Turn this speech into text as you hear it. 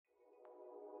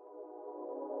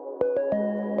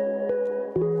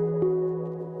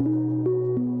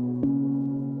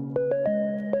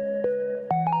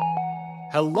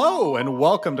Hello and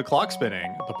welcome to Clock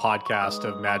Spinning, the podcast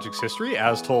of Magic's history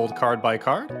as told card by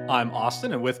card. I'm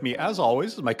Austin, and with me, as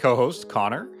always, is my co-host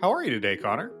Connor. How are you today,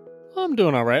 Connor? I'm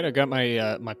doing all right. I got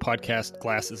my my podcast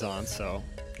glasses on, so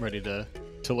I'm ready to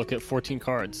look at 14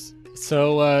 cards.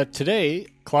 So today,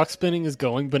 Clock Spinning is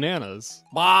going bananas.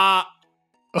 Bah!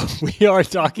 We are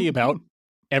talking about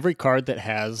every card that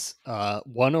has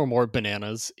one or more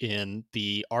bananas in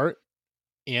the art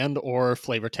and or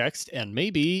flavor text, and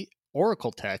maybe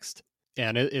Oracle text,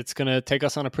 and it's going to take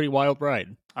us on a pretty wild ride.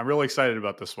 I'm really excited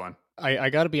about this one. I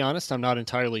got to be honest, I'm not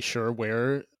entirely sure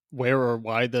where or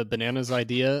why the bananas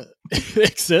idea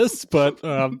exists, but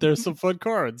there's some fun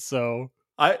cards. So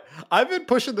I've been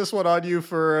pushing this one on you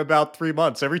for about 3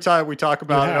 months. Every time we talk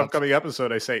about an upcoming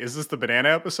episode, I say, "Is this the banana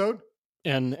episode?"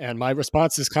 And my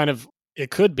response is kind of,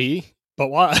 it could be, but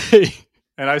why?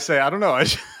 And I say, I don't know. I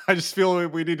just feel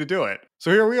we need to do it. So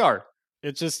here we are.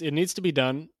 It needs to be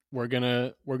done. We're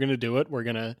gonna do it. We're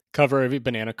gonna cover every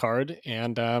banana card,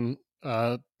 and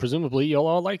presumably you'll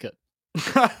all like it.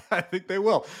 I think they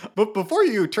will. But before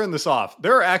you turn this off,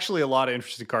 there are actually a lot of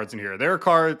interesting cards in here. There are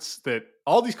cards that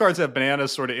all these cards have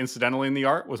bananas sort of incidentally in the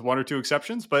art, with one or two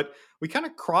exceptions, but we kind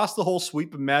of cross the whole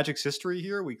sweep of Magic's history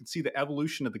here. We can see the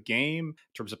evolution of the game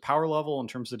in terms of power level, in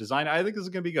terms of design. I think this is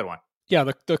going to be a good one. Yeah,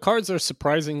 the cards are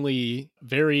surprisingly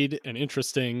varied and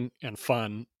interesting and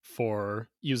fun for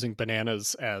using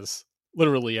bananas as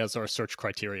literally as our search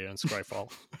criteria in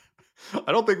Scryfall.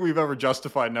 I don't think we've ever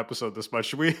justified an episode this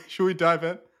much. Should we dive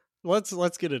in?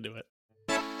 Let's get into it.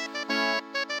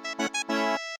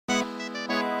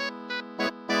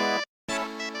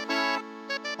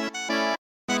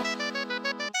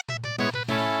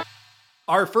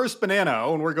 Our first banana,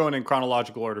 and we're going in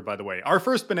chronological order, by the way. Our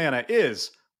first banana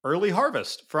is Early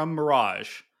Harvest from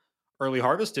Mirage. Early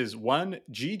Harvest is 1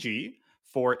 GG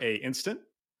for a instant.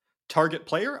 Target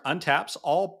player untaps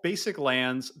all basic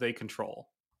lands they control.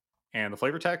 And the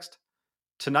flavor text: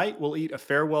 tonight we'll eat a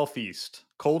farewell feast.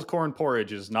 Cold corn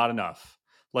porridge is not enough.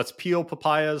 Let's peel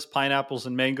papayas, pineapples,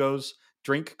 and mangoes,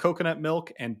 drink coconut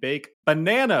milk, and bake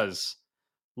bananas.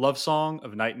 Love song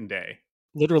of night and day.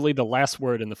 Literally the last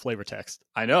word in the flavor text.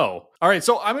 I know. All right,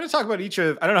 so I'm going to talk about each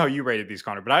of, I don't know how you rated these,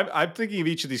 Connor, but I'm thinking of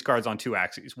each of these cards on two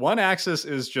axes. One axis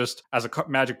is just as a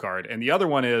Magic card, and the other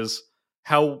one is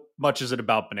how much is it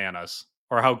about bananas,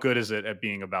 or how good is it at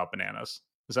being about bananas?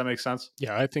 Does that make sense?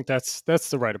 Yeah, I think that's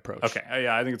the right approach. Okay,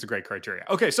 yeah, I think it's a great criteria.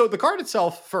 Okay, so the card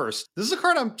itself first. This is a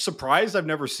card I'm surprised I've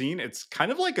never seen. It's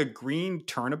kind of like a green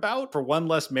turnabout for one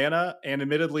less mana and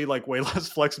admittedly like way less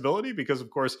flexibility because, of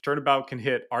course, turnabout can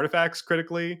hit artifacts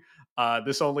critically.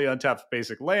 This only untaps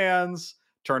basic lands.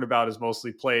 Turnabout is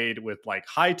mostly played with like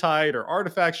High Tide or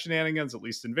artifact shenanigans, at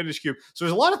least in Vintage Cube. So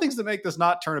there's a lot of things that make this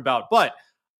not turnabout, but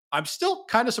I'm still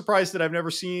kind of surprised that I've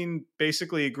never seen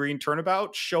basically a green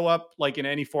turnabout show up like in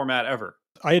any format ever.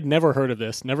 I had never heard of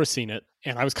this, never seen it,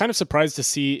 and I was kind of surprised to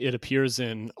see it appears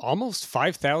in almost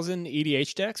 5,000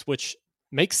 EDH decks, which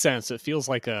makes sense. It feels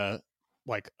like a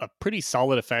pretty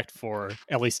solid effect for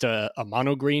at least a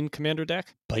mono green commander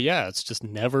deck. But yeah, it's just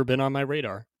never been on my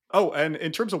radar. Oh, and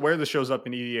in terms of where this shows up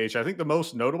in EDH, I think the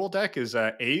most notable deck is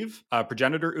Ave,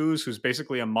 Progenitor Ooze, who's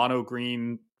basically a mono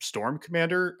green Storm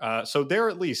commander. So there,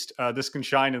 at least, this can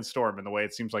shine in Storm in the way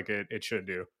it seems like it should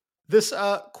do. This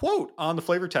quote on the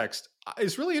flavor text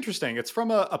is really interesting. It's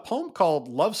from a poem called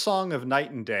Love Song of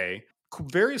Night and Day.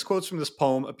 Various quotes from this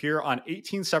poem appear on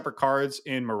 18 separate cards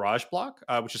in Mirage Block,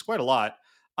 which is quite a lot.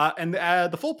 And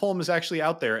the full poem is actually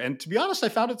out there. And to be honest, I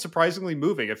found it surprisingly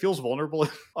moving. It feels vulnerable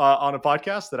on a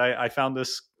podcast that I found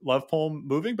this love poem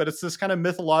moving, but it's this kind of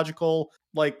mythological,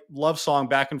 like love song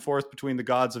back and forth between the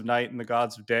gods of night and the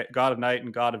gods of day, god of night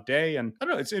and god of day. And I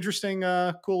don't know, it's interesting,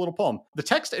 cool little poem. The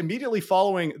text immediately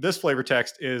following this flavor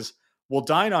text is, "We'll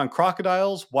dine on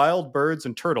crocodiles, wild birds,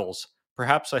 and turtles.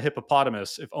 Perhaps a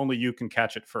hippopotamus, if only you can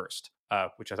catch it first,"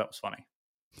 which I thought was funny.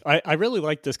 I really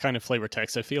like this kind of flavor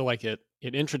text. I feel like it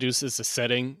introduces a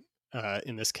setting,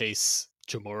 in this case,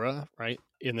 Jamura, right?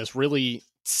 In this really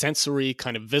sensory,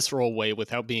 kind of visceral way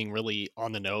without being really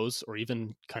on the nose or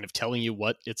even kind of telling you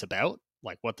what it's about,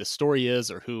 like what the story is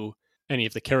or who any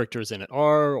of the characters in it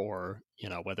are, or, you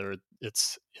know, whether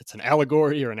it's an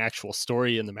allegory or an actual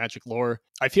story in the Magic lore.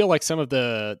 I feel like some of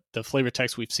the flavor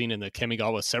text we've seen in the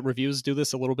Kamigawa set reviews do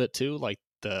this a little bit too, like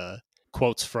the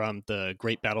quotes from the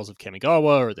Great Battles of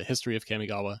Kamigawa or the History of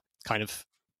Kamigawa kind of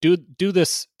do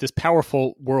this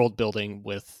powerful world building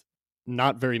with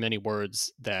not very many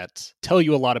words that tell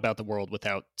you a lot about the world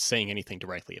without saying anything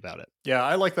directly about it. Yeah,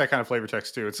 I like that kind of flavor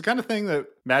text too. It's the kind of thing that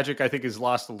Magic, I think, has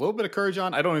lost a little bit of courage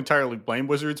on. I don't entirely blame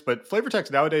Wizards, but flavor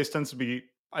text nowadays tends to be,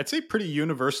 I'd say, pretty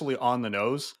universally on the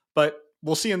nose. But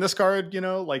we'll see in this card,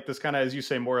 like this kind of, as you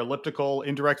say, more elliptical,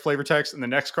 indirect flavor text. And the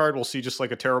next card, we'll see just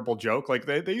like a terrible joke. Like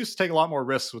they used to take a lot more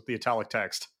risks with the italic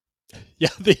text.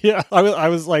 Yeah, I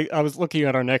was looking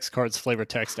at our next card's flavor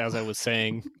text as I was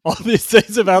saying all these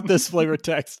things about this flavor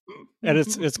text, and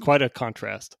it's quite a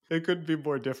contrast. It couldn't be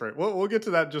more different. We'll get to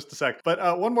that in just a sec.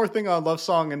 But one more thing on Love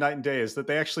Song and Night and Day is that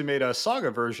they actually made a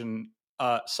saga version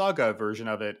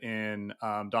of it in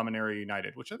Dominaria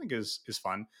United, which I think is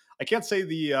fun. I can't say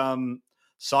the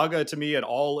saga to me at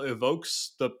all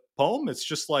evokes the poem. It's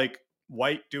just like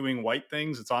white doing white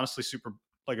things. It's honestly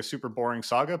a super boring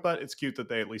saga, but it's cute that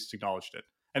they at least acknowledged it.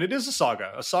 And it is a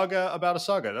saga about a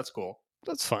saga. That's cool.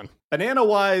 That's fun. Banana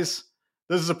wise,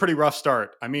 this is a pretty rough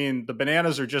start. I mean, the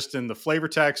bananas are just in the flavor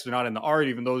text. They're not in the art,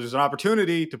 even though there's an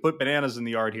opportunity to put bananas in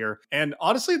the art here. And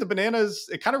honestly, the bananas,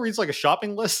 it kind of reads like a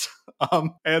shopping list.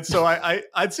 And so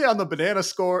I'd say on the banana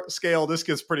scale, this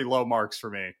gets pretty low marks for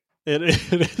me. It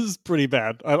is pretty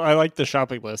bad. I like the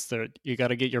shopping list. There, you got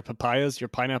to get your papayas, your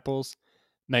pineapples,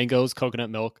 mangoes, coconut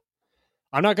milk.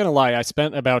 I'm not going to lie. I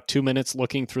spent about 2 minutes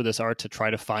looking through this art to try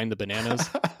to find the bananas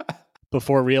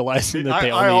before realizing that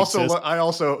they only exist. I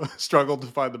also struggled to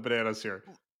find the bananas here.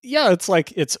 Yeah, it's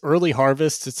like it's early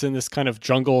harvest. It's in this kind of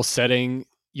jungle setting.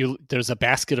 There's a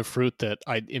basket of fruit that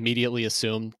I immediately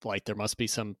assumed like there must be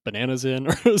some bananas in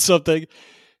or something.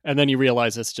 And then you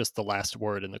realize it's just the last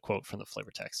word in the quote from the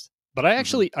flavor text. But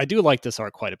I do like this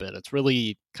art quite a bit. It's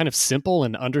really kind of simple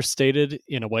and understated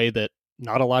in a way that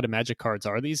not a lot of Magic cards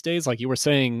are these days. Like you were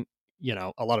saying,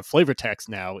 a lot of flavor text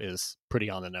now is pretty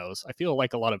on the nose. I feel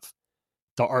like a lot of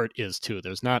the art is too.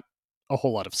 There's not a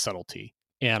whole lot of subtlety.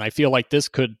 And I feel like this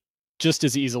could just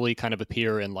as easily kind of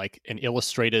appear in like an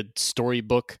illustrated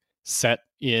storybook set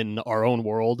in our own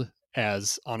world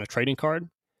as on a trading card.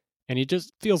 And it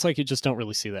just feels like you just don't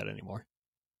really see that anymore.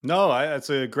 No,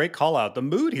 that's a great call out. The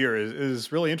mood here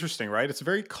is really interesting, right? It's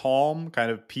very calm,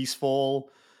 kind of peaceful,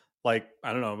 like,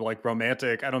 I don't know, like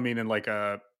romantic. I don't mean in like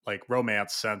a like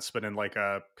romance sense, but in like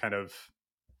a kind of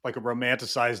like a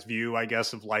romanticized view, I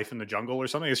guess, of life in the jungle or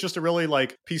something. It's just a really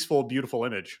like peaceful, beautiful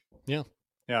image. Yeah.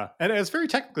 Yeah. And it's very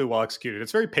technically well executed.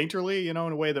 It's very painterly, in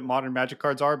a way that modern Magic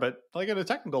cards are, but like at a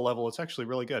technical level, it's actually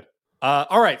really good.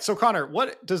 All right. So Connor,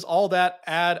 what does all that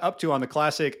add up to on the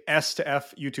classic S to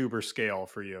F YouTuber scale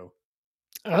for you?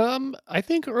 I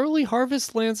think early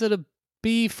harvest lands at a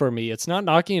B for me. It's not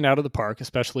knocking it out of the park,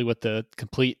 especially with the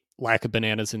complete lack of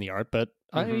bananas in the art, but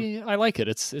I like it.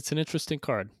 It's an interesting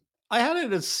card. I had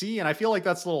it as C, and I feel like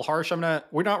that's a little harsh.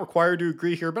 We're not required to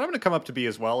agree here, but I'm gonna come up to B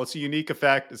as well. It's a unique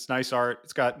effect. It's nice art.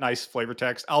 It's got nice flavor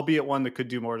text, albeit one that could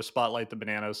do more to spotlight the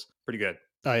bananas. Pretty good.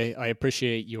 I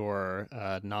appreciate your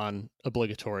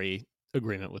non-obligatory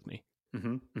agreement with me.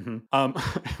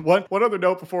 One other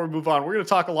note before we move on, we're going to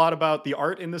talk a lot about the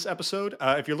art in this episode.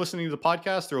 If you're listening to the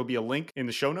podcast, there will be a link in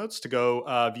the show notes to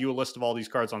go view a list of all these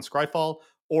cards on Scryfall,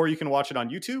 or you can watch it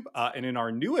on YouTube. And in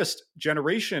our newest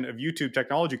generation of YouTube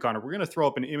technology, Connor, we're going to throw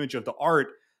up an image of the art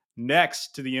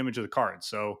next to the image of the card.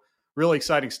 So really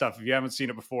exciting stuff. If you haven't seen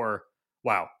it before,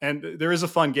 wow. And there is a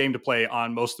fun game to play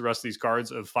on most of the rest of these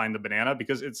cards of Find the Banana,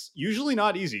 because it's usually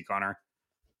not easy, Connor.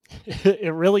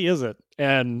 It really isn't.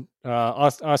 And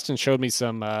Austin showed me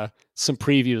some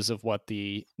previews of what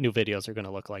the new videos are going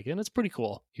to look like, and it's pretty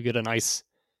cool. You get a nice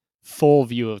full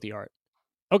view of the art.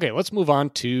 Okay, let's move on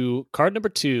to card number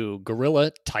 2,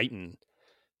 Gorilla Titan.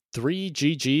 3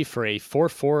 GG for a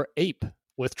 4/4 ape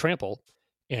with trample.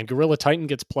 And Gorilla Titan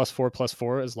gets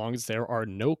 +4/+4 as long as there are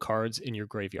no cards in your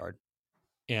graveyard.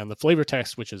 And the flavor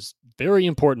text, which is very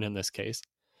important in this case,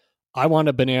 I want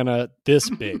a banana this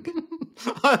big.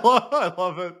 I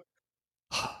love it.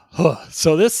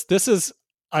 So this is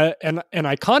an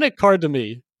iconic card to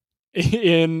me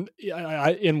in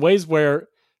ways where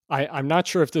I'm not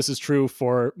sure if this is true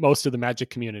for most of the Magic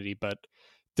community, but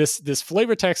this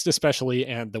flavor text especially,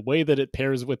 and the way that it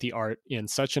pairs with the art in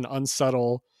such an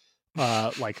unsubtle,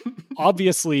 like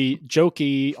obviously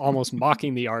jokey, almost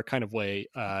mocking the art kind of way,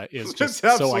 is just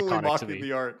so iconic to me.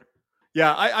 The art.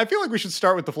 Yeah, I feel like we should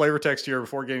start with the flavor text here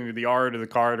before getting to the art or the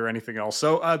card or anything else.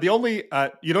 So the only,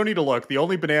 you don't need to look, the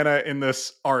only banana in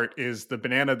this art is the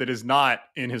banana that is not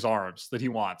in his arms that he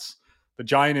wants. The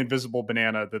giant invisible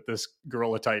banana that this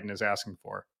Gorilla Titan is asking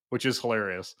for, which is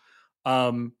hilarious.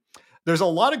 There's a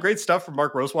lot of great stuff from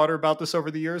Mark Rosewater about this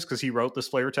over the years, because he wrote this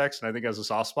flavor text and I think has a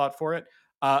soft spot for it.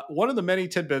 One of the many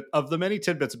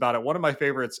tidbits about it, one of my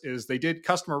favorites is they did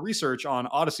customer research on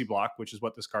Odyssey Block, which is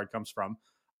what this card comes from.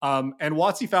 And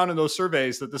WotC found in those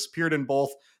surveys that this appeared in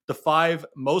both the 5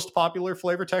 most popular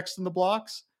flavor text in the block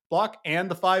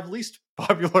and the 5 least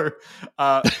popular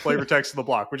flavor text in the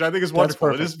block, which I think is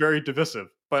wonderful. It is very divisive.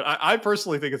 But I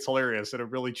personally think it's hilarious in a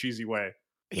really cheesy way.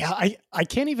 Yeah, I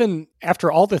can't even,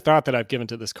 after all the thought that I've given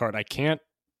to this card, I can't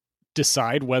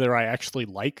decide whether I actually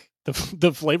like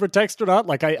the flavor text or not.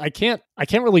 Like I can't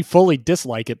really fully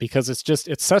dislike it because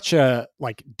it's such a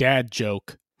like dad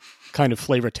joke kind of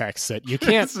flavor text that you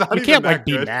can't like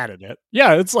be mad at it.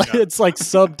 Yeah, it's like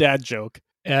sub dad joke.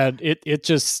 And it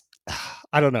just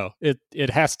I don't know. It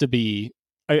has to be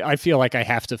I feel like I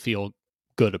have to feel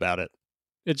good about it.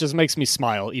 It just makes me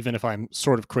smile even if I'm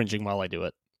sort of cringing while I do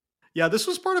it. Yeah, this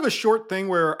was part of a short thing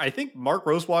where I think Mark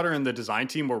Rosewater and the design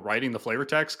team were writing the flavor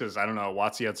text because I don't know,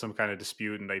 WotC had some kind of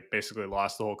dispute and they basically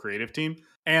lost the whole creative team.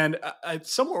 And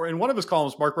somewhere in one of his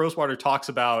columns, Mark Rosewater talks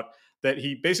about that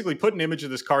he basically put an image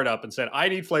of this card up and said, I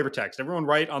need flavor text. Everyone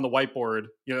write on the whiteboard.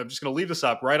 I'm just going to leave this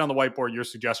up, write on the whiteboard your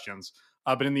suggestions.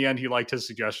 But in the end, he liked his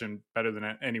suggestion better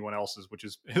than anyone else's, which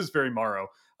is very Morrow.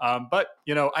 But,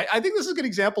 I think this is a good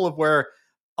example of where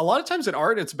a lot of times in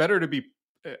art, it's better to be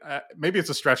maybe it's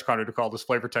a stretch, Connor, to call this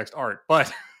flavor text art,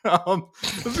 but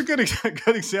this is a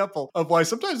good example of why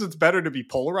sometimes it's better to be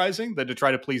polarizing than to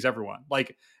try to please everyone.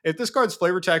 Like if this card's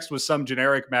flavor text was some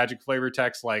generic Magic flavor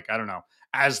text, like, I don't know,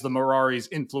 as the Mirari's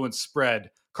influence spread,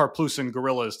 Karplusan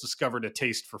gorillas discovered a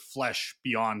taste for flesh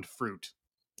beyond fruit.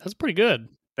 That's pretty good.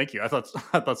 Thank you. I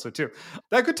thought so too.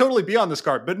 That could totally be on this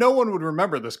card, but no one would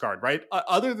remember this card, right?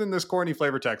 Other than this corny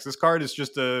flavor text, this card is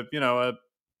just a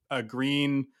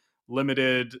green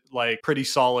limited, like pretty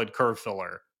solid curve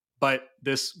filler. But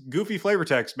this goofy flavor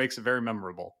text makes it very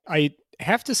memorable. I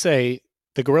have to say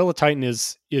the Gorilla Titan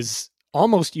is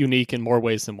almost unique in more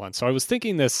ways than one. So I was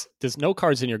thinking this no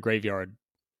cards in your graveyard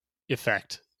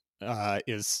effect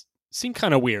seemed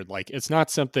kind of weird. Like it's not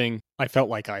something I felt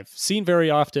like I've seen very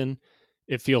often.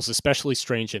 It feels especially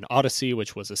strange in Odyssey,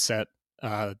 which was a set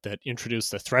that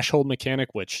introduced the threshold mechanic,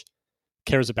 which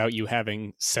cares about you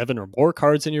having 7 or more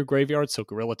cards in your graveyard. So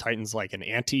Gorilla Titan's like an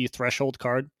anti-threshold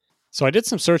card. So I did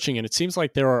some searching and it seems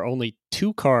like there are only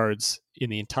 2 cards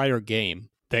in the entire game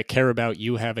that care about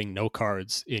you having no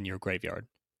cards in your graveyard.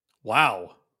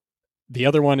 Wow. The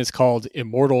other one is called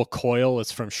Immortal Coil.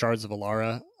 It's from Shards of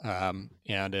Alara.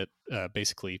 And it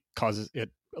basically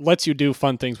lets you do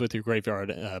fun things with your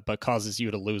graveyard, but causes you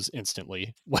to lose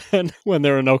instantly when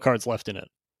there are no cards left in it.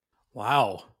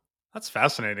 Wow. That's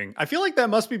fascinating. I feel like that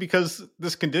must be because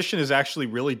this condition is actually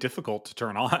really difficult to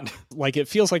turn on. Like it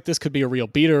feels like this could be a real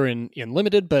beater in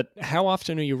limited, but how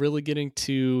often are you really getting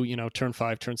to, turn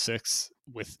 5, turn 6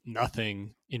 with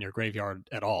nothing in your graveyard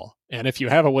at all? And if you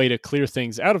have a way to clear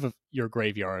things out of your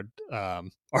graveyard, are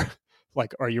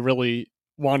you really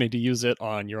wanting to use it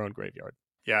on your own graveyard?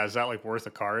 Yeah, is that like worth a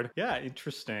card? Yeah,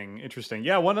 interesting.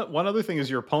 Yeah, one other thing is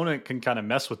your opponent can kind of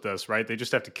mess with this, right? They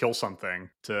just have to kill something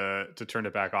to turn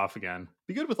it back off again.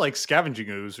 Be good with like Scavenging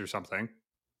Ooze or something.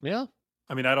 Yeah.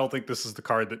 I mean, I don't think this is the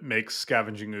card that makes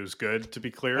Scavenging Ooze good, to be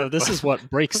clear. No, this is what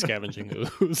breaks Scavenging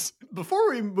Ooze.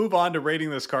 Before we move on to rating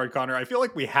this card, Connor, I feel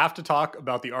like we have to talk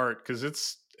about the art because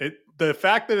the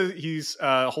fact that he's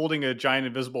holding a giant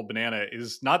invisible banana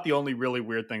is not the only really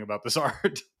weird thing about this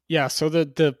art. Yeah, so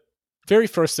the very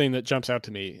first thing that jumps out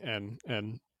to me,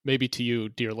 and maybe to you,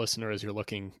 dear listener, as you're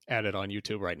looking at it on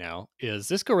YouTube right now, is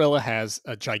this gorilla has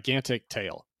a gigantic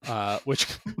tail, which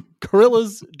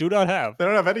gorillas do not have. They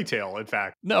don't have any tail, in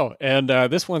fact. No, and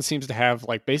this one seems to have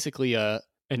like basically an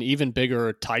even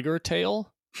bigger tiger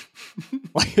tail.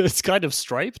 Like it's kind of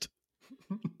striped.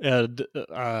 And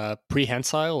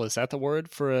prehensile, is that the word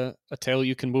for a tail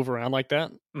you can move around like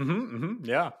that?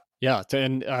 Yeah. Yeah,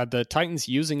 and the Titan's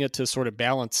using it to sort of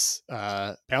balance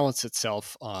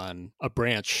itself on a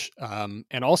branch,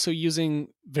 and also using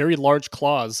very large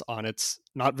claws on its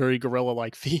not very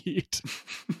gorilla-like feet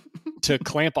to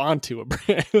clamp onto a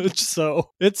branch. So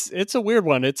it's a weird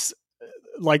one. It's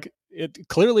like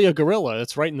clearly a gorilla.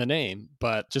 It's right in the name,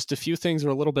 but just a few things are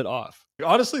a little bit off.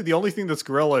 Honestly, the only thing that's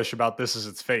gorilla-ish about this is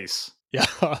its face.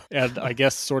 Yeah, and I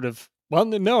guess sort of. Well,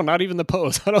 no, not even the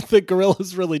pose. I don't think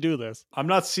gorillas really do this. I'm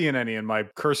not seeing any in my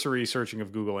cursory searching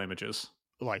of Google images.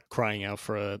 Like crying out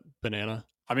for a banana.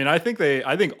 I mean, I think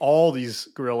all these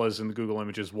gorillas in the Google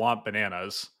images want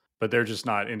bananas, but they're just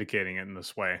not indicating it in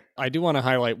this way. I do want to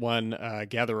highlight one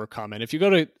Gatherer comment. If you go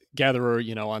to Gatherer,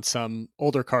 on some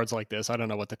older cards like this, I don't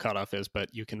know what the cutoff is,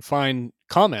 but you can find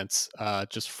comments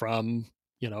just from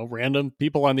random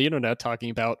people on the internet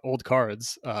talking about old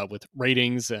cards with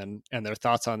ratings and their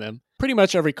thoughts on them. Pretty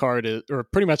much every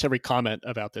comment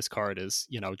about this card is,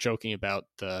 joking about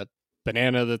the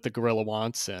banana that the gorilla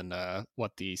wants and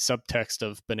what the subtext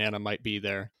of banana might be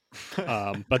there.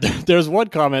 But there's one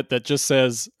comment that just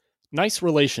says, nice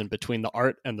relation between the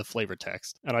art and the flavor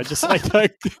text. And I just like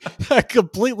that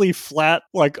completely flat,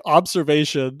 like,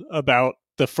 observation about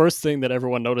the first thing that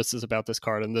everyone notices about this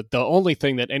card, and the only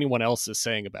thing that anyone else is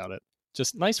saying about it.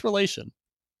 Just nice relation.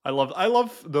 I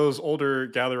love those older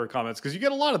gatherer comments because you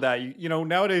get a lot of that. You know,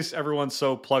 nowadays everyone's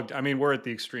so plugged. I mean, we're at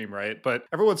the extreme, right? But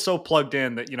everyone's so plugged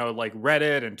in that, you know, like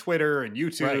Reddit and Twitter and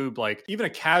YouTube, Right. like even a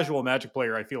casual Magic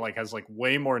player, I feel like has like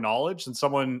way more knowledge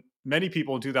than many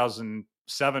people in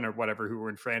 2007 or whatever who were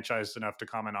enfranchised enough to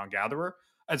comment on Gatherer.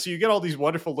 And so you get all these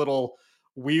wonderful little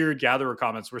weird Gatherer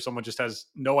comments where someone just has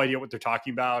no idea what they're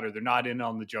talking about, or they're not in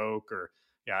on the joke, or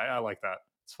yeah, I like that.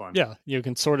 It's fun. Yeah, you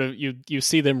can sort of you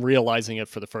see them realizing it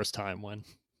for the first time when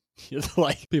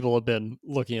like people have been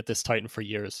looking at this Titan for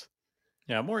years.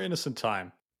 Yeah, more innocent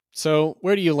time. So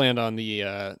where do you land on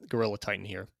the Gorilla Titan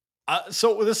here?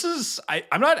 So this is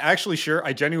I'm not actually sure.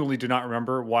 I genuinely do not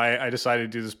remember why I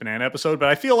decided to do this banana episode, but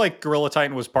I feel like Gorilla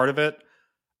Titan was part of it.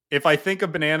 If I think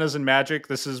of bananas and Magic,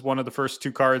 this is one of the first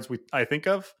two cards I think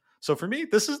of. So for me,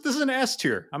 this is an S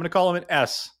tier. I'm going to call him an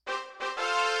S.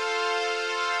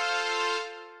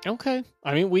 Okay.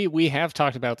 I mean, we have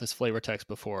talked about this flavor text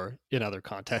before in other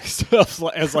contexts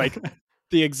as like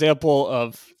the example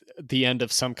of the end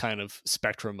of some kind of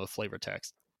spectrum of flavor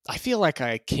text. I feel like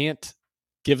I can't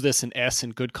give this an S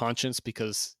in good conscience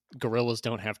because gorillas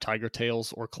don't have tiger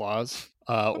tails or claws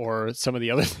or some of the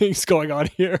other things going on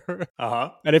here.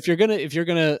 And if you're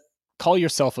gonna call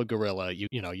yourself a gorilla,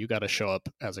 you got to show up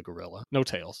as a gorilla, no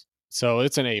tails. So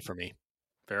it's an A for me.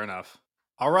 Fair enough.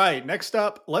 All right, next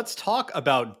up, let's talk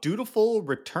about Dutiful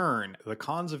Return, the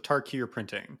cons of Tarkir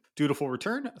printing. Dutiful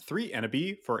Return, 3 and a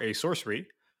B for a sorcery.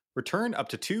 Return up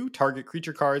to 2 target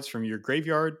creature cards from your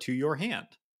graveyard to your hand.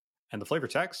 And the flavor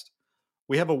text,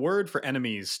 we have a word for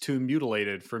enemies too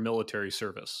mutilated for military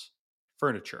service.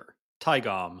 Furniture.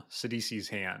 Tygom, Sidisi's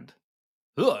hand.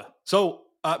 Ugh. So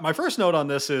my first note on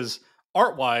this is,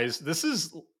 art-wise, this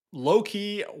is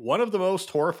low-key one of the most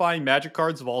horrifying Magic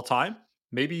cards of all time.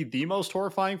 Maybe the most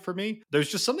horrifying for me.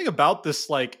 There's just something about this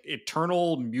like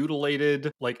eternal mutilated,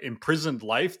 like imprisoned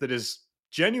life that is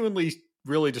genuinely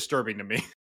really disturbing to me.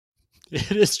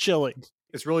 It is chilling.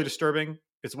 It's really disturbing.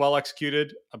 It's well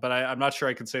executed, but I'm not sure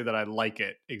I can say that I like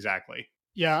it exactly.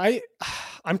 Yeah,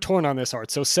 I'm torn on this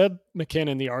art. So Seb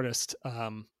McKinnon, the artist,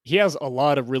 he has a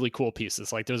lot of really cool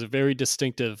pieces. Like there's a very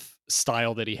distinctive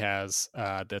style that he has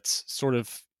that's sort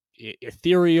of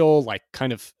ethereal, like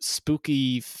kind of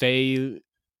spooky, fae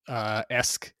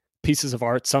esque pieces of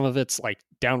art. Some of it's like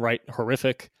downright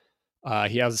horrific.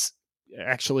 He has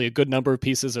actually a good number of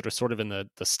pieces that are sort of in the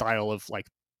style of like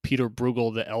Peter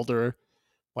Bruegel the Elder,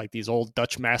 like these old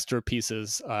Dutch master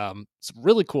pieces. Some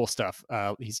really cool stuff.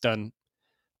 He's done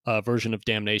a version of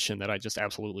Damnation that I just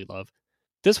absolutely love.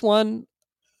 This one,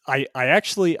 I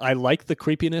like the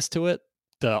creepiness to it.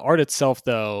 The art itself,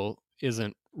 though,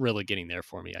 isn't really getting there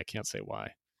for me. I can't say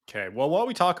why. Okay, well,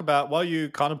 while you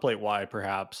contemplate why,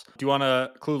 perhaps, do you want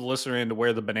to clue the listener into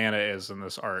where the banana is in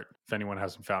this art, if anyone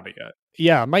hasn't found it yet?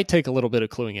 Yeah, it might take a little bit of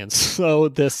cluing in. So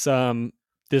this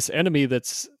enemy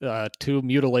that's too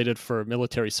mutilated for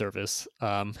military service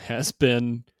has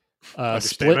been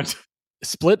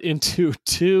split into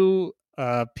 2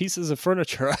 pieces of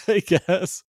furniture, I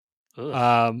guess.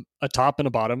 A top and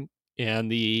a bottom,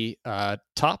 and the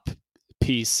top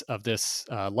piece of this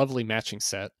lovely matching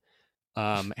set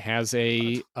has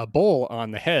a bowl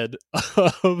on the head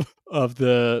of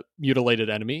the mutilated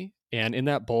enemy, and in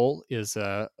that bowl is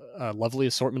a lovely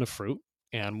assortment of fruit,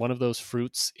 and one of those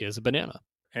fruits is a banana.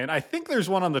 And I think there's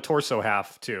one on the torso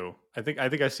half too. I think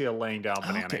I see a laying down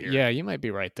banana here. Yeah, you might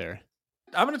be right there.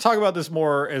 I'm going to talk about this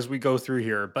more as we go through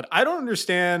here, but I don't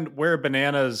understand where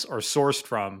bananas are sourced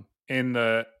from in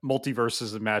the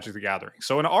multiverses of Magic the Gathering.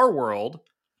 So in our world,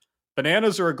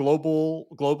 bananas are a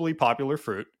globally popular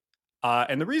fruit.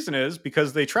 And the reason is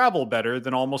because they travel better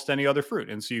than almost any other fruit.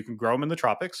 And so you can grow them in the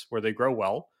tropics where they grow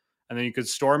well. And then you could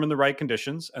store them in the right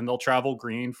conditions and they'll travel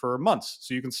green for months.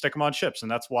 So you can stick them on ships. And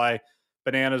that's why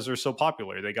bananas are so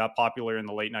popular. They got popular in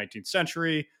the late 19th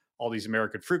century. All these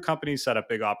American fruit companies set up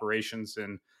big operations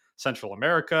in Central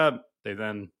America. They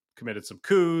then committed some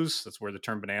coups. That's where the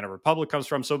term banana republic comes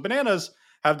from. So bananas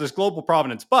have this global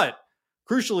provenance. But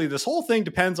crucially, this whole thing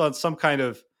depends on some kind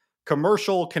of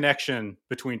commercial connection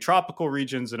between tropical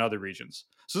regions and other regions.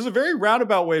 So this is a very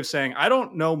roundabout way of saying I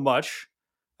don't know much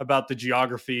about the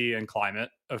geography and climate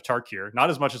of Tarkir. Not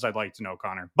as much as I'd like to know,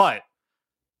 Connor. But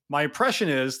my impression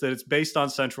is that it's based on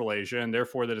Central Asia and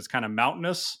therefore that it's kind of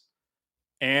mountainous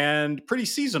and pretty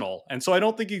seasonal. And so I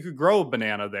don't think you could grow a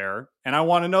banana there. And I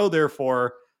want to know,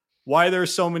 therefore, why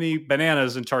there's so many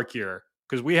bananas in Tarkir.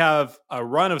 Because we have a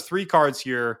run of 3 cards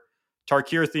here,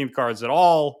 Tarkir-themed cards that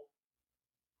all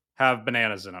have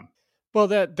bananas in them. Well,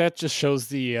 that just shows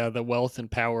the wealth and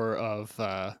power of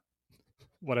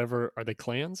whatever. Are they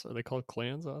clans? Are they called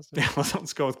clans, Austin? Yeah,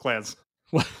 let's go with clans.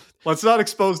 Let's not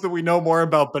expose that we know more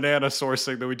about banana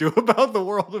sourcing than we do about the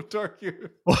world of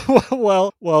Tarkir.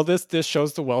 well, this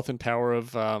shows the wealth and power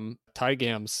of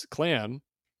Tygam's clan,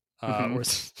 or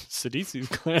Sidisi's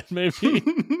clan, maybe,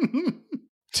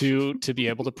 to be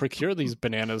able to procure these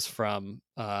bananas from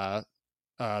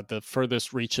the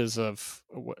furthest reaches of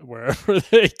wherever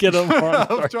they get them from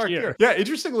Tarkir. Yeah,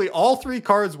 interestingly, all 3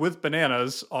 cards with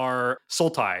bananas are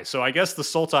Sultai. So I guess the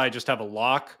Sultai just have a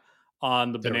lock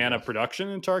on the banana production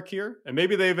in Tarkir. And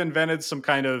maybe they've invented some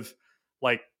kind of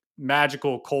like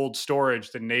magical cold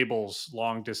storage that enables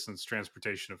long distance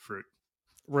transportation of fruit.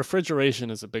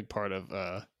 Refrigeration is a big part of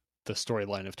the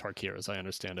storyline of Tarkir, as I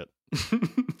understand it.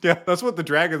 Yeah, that's what the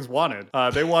dragons wanted.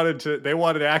 They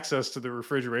wanted access to the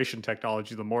refrigeration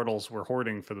technology the mortals were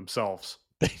hoarding for themselves.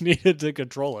 They needed to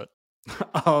control it.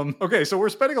 Okay, so we're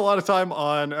spending a lot of time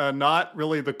on not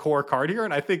really the core card here,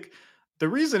 and I think the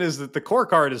reason is that the core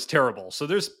card is terrible. So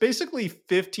there's basically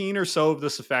 15 or so of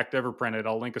this effect ever printed.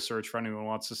 I'll link a search for anyone who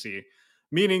wants to see.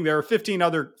 Meaning there are 14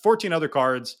 other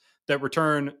cards that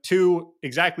return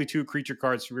exactly two creature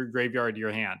cards from your graveyard to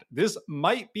your hand. This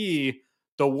might be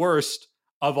the worst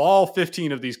of all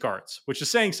 15 of these cards, which is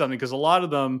saying something because a lot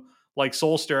of them, like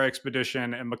Soulstare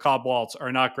Expedition and Macabre Waltz,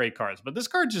 are not great cards. But this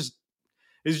card is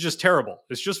just terrible.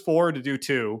 It's just 4 to do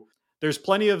 2. There's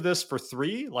plenty of this for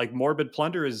 3, like Morbid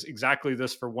Plunder is exactly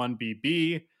this for 1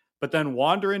 BB. But then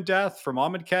Wander in Death from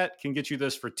Amonkhet can get you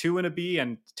this for 2 and a B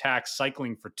and tax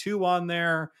cycling for 2 on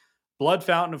there. Blood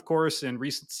Fountain, of course, in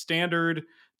Recent Standard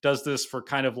does this for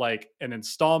kind of like an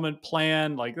installment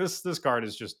plan. Like this card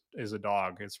is a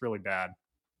dog. It's really bad.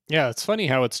 Yeah, it's funny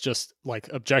how it's just like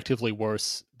objectively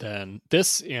worse than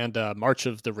this and March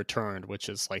of the Returned, which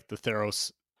is like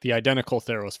the identical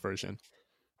Theros version.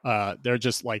 They're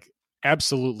just like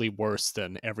absolutely worse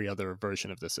than every other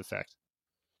version of this effect.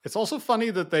 It's also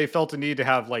funny that they felt a need to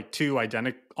have like 2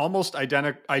 almost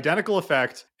identical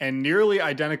effect and nearly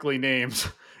identically named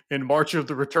in March of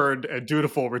the Returned and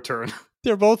Dutiful Return.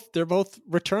 They're both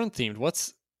return themed.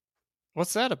 What's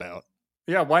that about?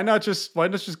 Yeah, why not just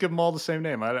give them all the same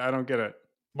name? I don't get it.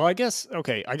 Well, I guess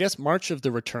March of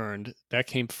the Returned, that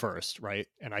came first, right?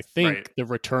 And I think the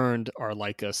Returned are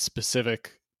like a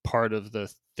specific part of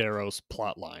the Theros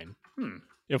plot line.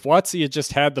 If WotC had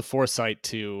just had the foresight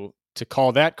to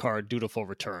call that card Dutiful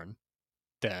Return,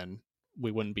 then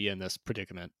we wouldn't be in this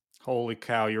predicament. Holy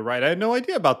cow, you're right. I had no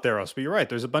idea about Theros, but you're right.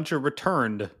 There's a bunch of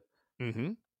returned.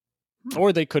 Mm-hmm.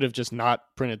 Or they could have just not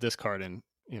printed this card in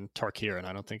Tarkir, and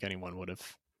I don't think anyone would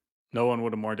have. No one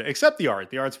would have mourned it, except the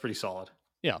art. The art's pretty solid.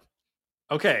 Yeah.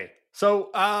 Okay, so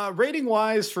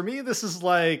rating-wise, for me, this is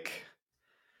like...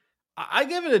 I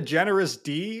give it a generous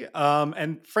D,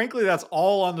 and frankly, that's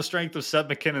all on the strength of Seth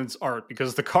MacKinnon's art,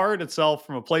 because the card itself,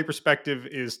 from a play perspective,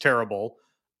 is terrible.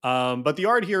 But the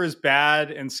art here is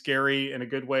bad and scary in a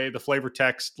good way. The flavor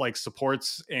text like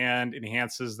supports and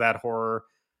enhances that horror.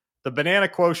 The banana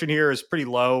quotient here is pretty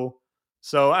low.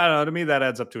 So I don't know, to me that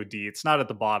adds up to a D. It's not at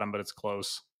the bottom, but it's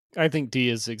close. I think D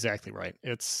is exactly right.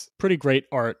 It's pretty great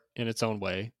art in its own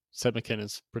way. Seth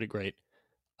MacKinnon's pretty great.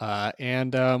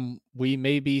 And we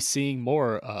may be seeing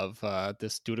more of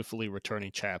this dutifully returning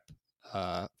chap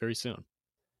very soon.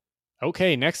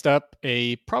 Okay, next up,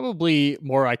 a probably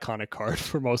more iconic card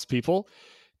for most people,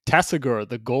 Tasigur,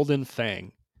 the Golden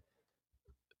Fang.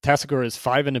 Tasigur is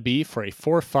 5 and a B for a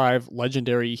 4/5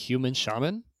 legendary human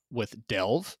shaman with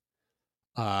Delve.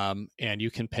 And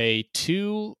you can pay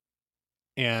 2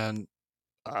 and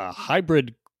a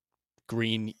hybrid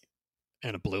green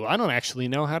and a blue. I don't actually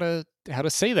know how to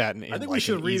say that. I think we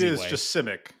should read it as just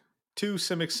Simic. 2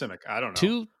 Simic. I don't know.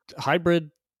 2 hybrid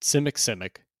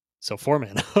Simic. So 4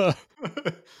 mana.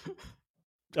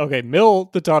 Okay, mill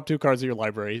the top 2 cards of your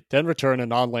library, then return a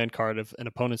non-land card of an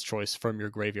opponent's choice from your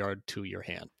graveyard to your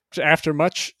hand. After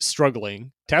much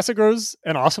struggling, Tasigur's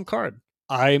an awesome card.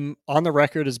 I'm on the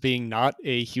record as being not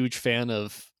a huge fan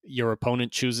of your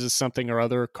opponent chooses something or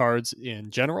other cards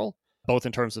in general, both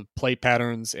in terms of play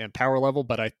patterns and power level,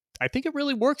 but I think it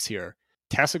really works here.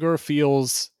 Tasigur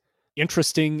feels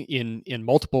interesting in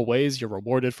multiple ways. You're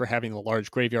rewarded for having a large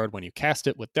graveyard when you cast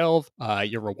it with Delve.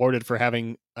 You're rewarded for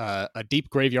having a deep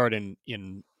graveyard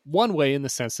in one way, in the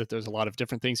sense that there's a lot of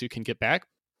different things you can get back,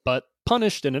 but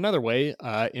punished in another way,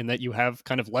 in that you have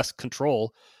kind of less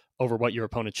control over what your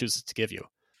opponent chooses to give you.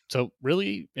 So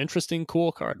really interesting,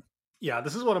 cool card. Yeah,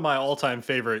 this is one of my all-time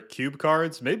favorite cube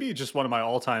cards, maybe just one of my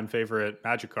all-time favorite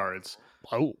Magic cards.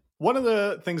 Oh. One of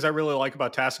the things I really like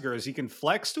about Tasigur is he can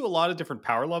flex to a lot of different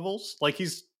power levels. Like,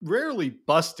 he's rarely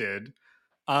busted,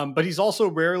 But he's also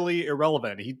rarely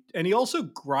irrelevant. He also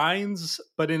grinds,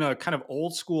 but in a kind of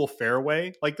old school fair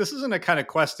way. Like this isn't a kind of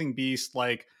questing beast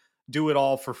like do it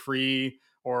all for free,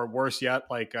 or worse yet,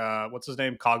 like what's his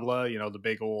name, Kogla, the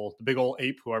big old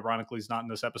ape who ironically is not in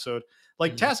this episode.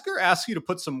 Like Mhm. Tasker asks you to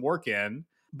put some work in,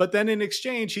 but then in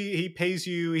exchange he pays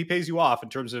you off in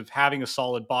terms of having a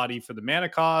solid body for the mana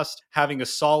cost, having a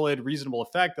solid reasonable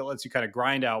effect that lets you kind of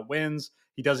grind out wins.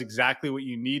 He does exactly what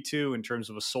you need to in terms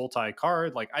of a Sultai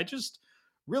card. Like I just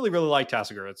really like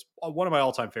Tassiger. It's one of my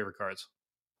all-time favorite cards.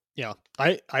 Yeah,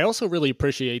 I also really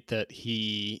appreciate that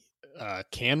he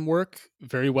can work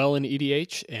very well in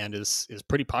EDH and is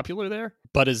pretty popular there,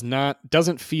 but is not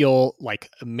doesn't feel like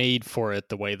made for it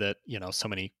the way that so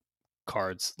many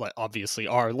cards like obviously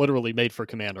are literally made for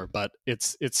Commander. But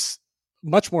it's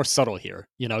much more subtle here.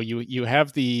 You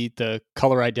have the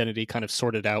color identity kind of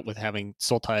sorted out with having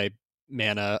Sultai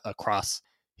mana across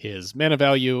his mana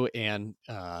value and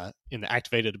in the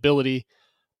activated ability.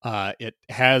 It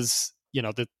has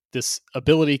this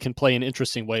ability can play in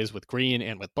interesting ways with green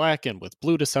and with black and with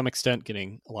blue to some extent,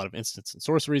 getting a lot of instants and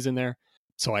sorceries in there.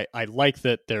 So I like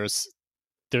that there's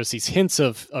these hints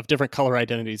of different color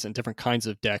identities and different kinds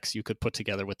of decks you could put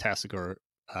together with Tassigur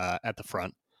at the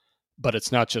front. But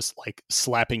it's not just like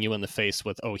slapping you in the face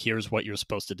with, oh, here's what you're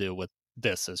supposed to do with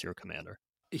this as your commander.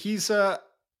 He's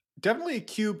definitely a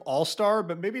cube all-star,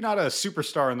 but maybe not a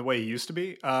superstar in the way he used to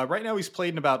be. Right now he's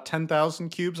played in about 10,000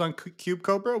 cubes on Cube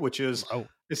Cobra, which is Oh,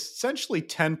 essentially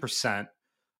 10%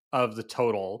 of the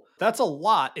total. That's a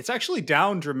lot. It's actually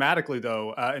down dramatically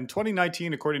though. In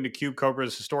 2019, according to Cube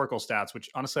Cobra's historical stats, which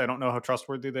honestly I don't know how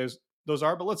trustworthy those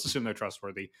are, but let's assume they're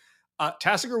trustworthy.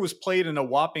 Tassiger was played in a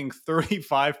whopping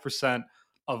 35%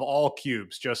 of all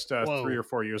cubes just 3 whoa. or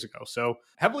 4 years ago. So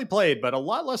heavily played, but a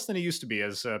lot less than he used to be,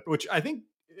 as which I think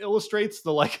illustrates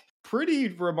the like pretty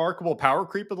remarkable power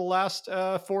creep of the last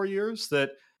 4 years.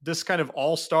 That this kind of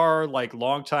all-star like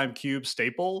longtime cube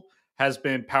staple has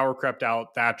been power crept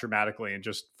out that dramatically in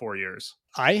just 4 years.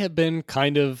 I have been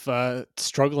kind of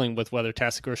struggling with whether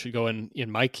Tassigur should go in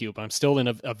my cube. I'm still in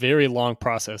a very long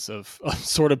process of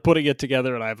sort of putting it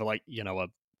together, and I have a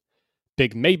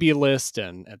big maybe list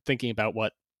and thinking about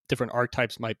what different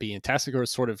archetypes might be. And Tassigur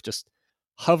is sort of just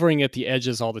hovering at the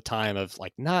edges all the time of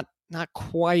like not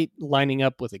quite lining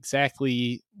up with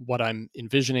exactly what I'm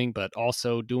envisioning, but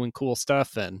also doing cool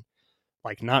stuff and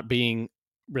like not being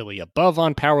really above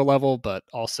on power level, but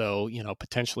also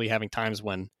potentially having times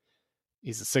when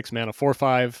he's a 6 mana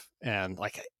 4/5 and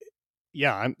like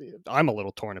yeah, I'm a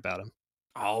little torn about him.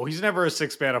 Oh, he's never a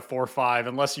 6 mana 4/5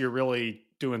 unless you're really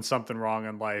doing something wrong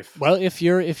in life. Well, if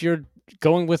you're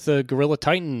going with the Gorilla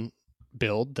Titan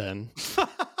build, then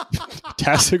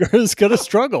Tassiger is going to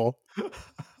struggle.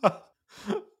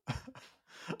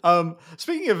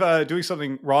 Speaking of doing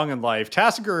something wrong in life,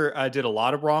 Tassiger did a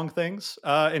lot of wrong things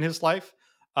in his life.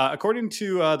 According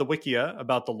to the Wikia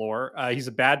about the lore, he's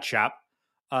a bad chap.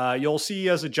 You'll see he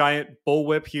has a giant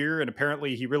bullwhip here, and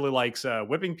apparently he really likes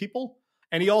whipping people.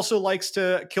 And he also likes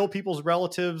to kill people's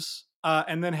relatives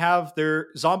and then have their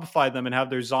zombify them and have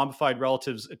their zombified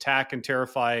relatives attack and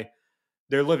terrify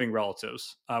their living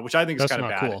relatives, which I think is That's kind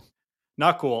of not bad. cool.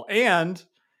 Not cool. And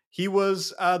he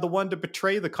was the one to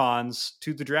betray the cons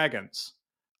to the dragons,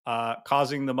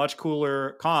 causing the much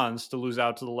cooler cons to lose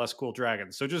out to the less cool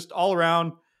dragons. So just all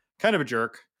around, kind of a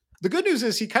jerk. The good news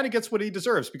is he kind of gets what he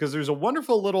deserves because there's a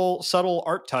wonderful little subtle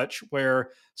art touch where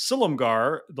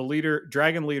Silumgar, the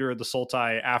dragon leader of the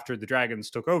Sultai after the dragons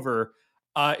took over,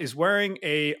 is wearing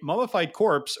a mummified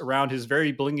corpse around his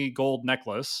very blingy gold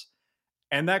necklace.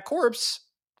 And that corpse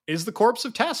is the corpse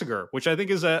of Tassiger, which I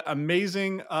think is an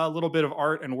amazing little bit of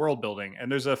art and world building.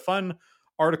 And there's a fun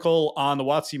article on the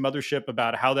WotC Mothership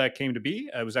about how that came to be.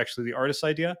 It was actually the artist's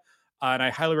idea. And I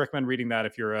highly recommend reading that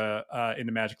if you're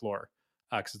into Magic lore,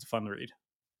 because it's a fun read.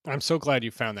 I'm so glad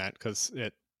you found that because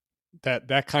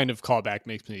that kind of callback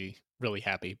makes me really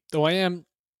happy. Though I am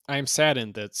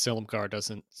saddened that Silumgar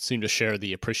doesn't seem to share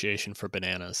the appreciation for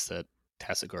bananas that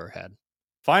Tassigur had.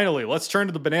 Finally, let's turn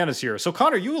to the bananas here. So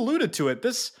Connor, you alluded to it.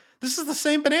 This is the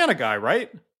same banana guy,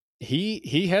 right?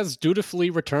 He has dutifully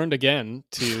returned again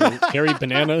to carry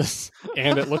bananas,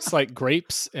 and it looks like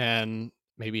grapes and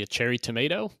maybe a cherry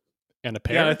tomato and a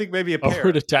pear. Yeah, and I think maybe a pear.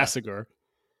 Over to Tassigur.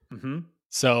 Yeah. Mm-hmm.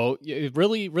 So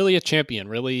really a champion,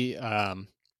 really,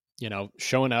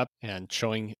 showing up and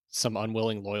showing some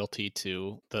unwilling loyalty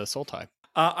to the Sultai.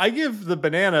 I give the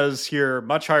bananas here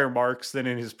much higher marks than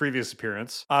in his previous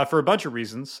appearance for a bunch of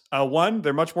reasons. One,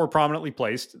 they're much more prominently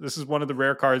placed. This is one of the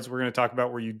rare cards we're going to talk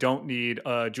about where you don't need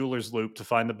a jeweler's loop to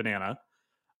find the banana.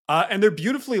 And they're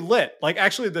beautifully lit. Like,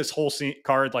 actually, this whole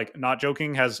card, like, not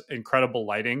joking, has incredible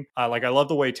lighting. Like, I love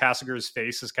the way Tassiger's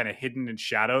face is kind of hidden in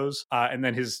shadows, and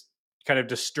then his kind of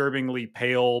disturbingly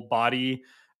pale body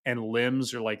and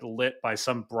limbs are like lit by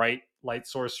some bright light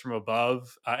source from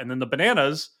above. And then the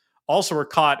bananas also are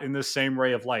caught in this same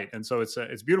ray of light, and so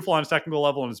it's beautiful on a technical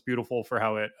level, and it's beautiful for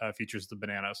how it features the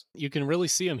bananas. You can really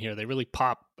see them here. They really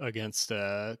pop against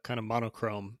a kind of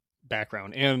monochrome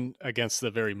background and against the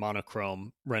very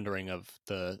monochrome rendering of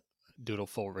the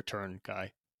Dutiful Return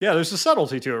guy. Yeah, there's a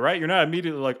subtlety to it, right? You're not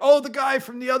immediately like, oh, the guy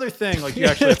from the other thing. Like, you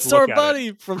actually have to It's look our at buddy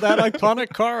it. from that iconic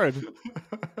card.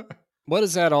 What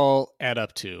does that all add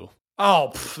up to?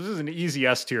 Oh, this is an easy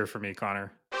S tier for me,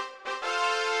 Connor.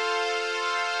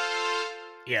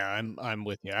 Yeah, I'm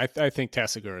with you. I think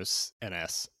Tassiger is an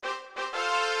S.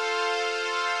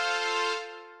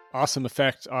 Awesome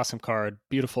effect, awesome card,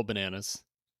 beautiful bananas.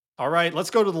 All right, let's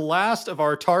go to the last of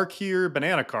our Tarkir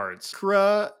banana cards.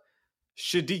 Ikra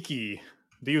Shidiki,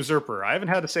 the Usurper. I haven't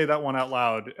had to say that one out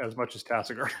loud as much as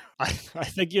Tassiger. I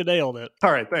think you nailed it.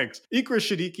 All right, thanks. Ikra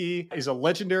Shidiki is a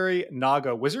legendary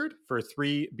Naga wizard for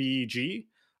 3BG,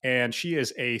 and she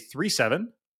is a 3/7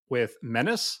 with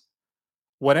Menace.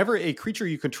 Whenever a creature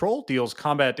you control deals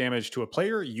combat damage to a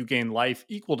player, you gain life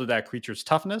equal to that creature's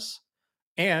toughness.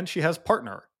 And she has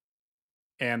Partner.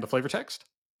 And the flavor text: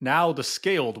 now the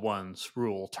scaled ones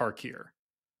rule Tarkir.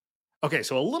 Okay,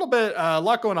 so a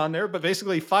lot going on there, but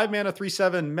basically 5 mana,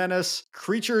 3/7 Menace.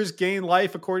 Creatures gain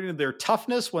life according to their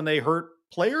toughness when they hurt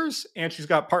players, and she's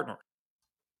got Partner.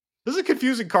 This is a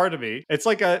confusing card to me. It's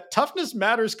like a toughness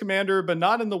matters commander, but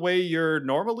not in the way you're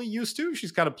normally used to.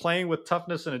 She's kind of playing with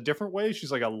toughness in a different way.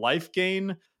 She's like a life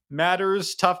gain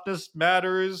matters, toughness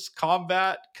matters,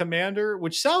 combat commander,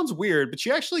 which sounds weird, but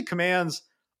she actually commands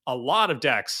a lot of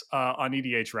decks on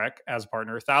EDH Rec as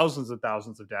partner, thousands and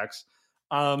thousands of decks.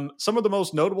 Some of the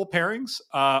most notable pairings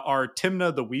are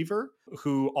Tymna the Weaver,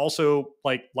 who also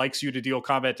likes you to deal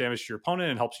combat damage to your opponent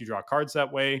and helps you draw cards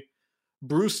that way.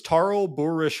 Bruce Taro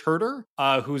Boorish Herder,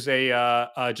 who's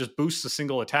just boosts a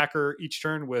single attacker each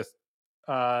turn with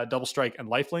double strike and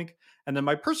lifelink. And then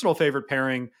my personal favorite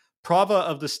pairing, Prava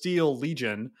of the Steel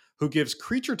Legion, who gives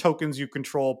creature tokens you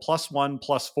control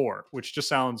 +1/+4, which just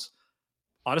sounds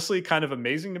honestly kind of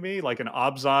amazing to me, like an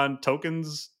Obzon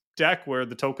tokens deck where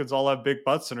the tokens all have big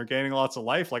butts and are gaining lots of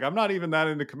life. Like, I'm not even that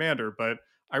into Commander, but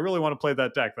I really want to play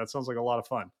that deck. That sounds like a lot of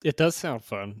fun. It does sound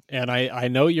fun. And I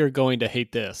know you're going to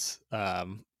hate this,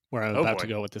 where I'm about to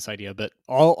go with this idea, but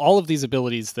all of these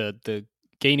abilities, the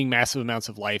gaining massive amounts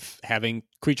of life, having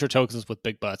creature tokens with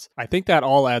big butts, I think that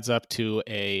all adds up to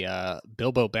a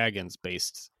Bilbo Baggins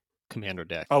based commander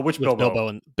deck. Oh, which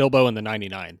Bilbo? Bilbo in the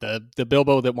 99. The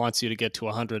Bilbo that wants you to get to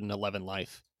 111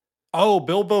 life. Oh,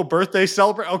 Bilbo birthday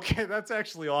celebrate. Okay, that's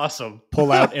actually awesome.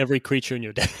 Pull out every creature in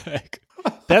your deck.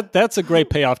 That's a great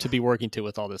payoff to be working to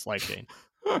with all this life gain.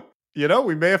 You know,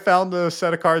 we may have found the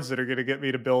set of cards that are going to get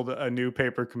me to build a new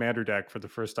paper commander deck for the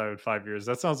first time in 5 years.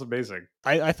 That sounds amazing.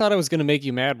 I thought I was going to make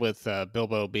you mad with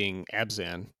Bilbo being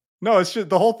Abzan. No, it's just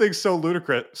the whole thing's so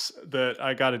ludicrous that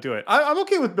I got to do it. I'm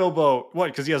okay with Bilbo. What?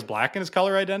 Because he has black in his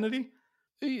color identity?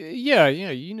 Yeah.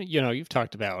 You know, you've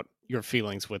talked about your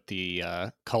feelings with the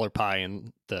color pie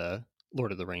and the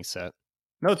Lord of the Rings set.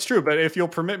 No, it's true. But if you'll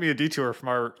permit me a detour from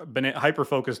our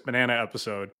hyper-focused banana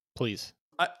episode, please.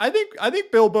 I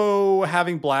think Bilbo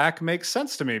having black makes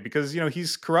sense to me because, you know,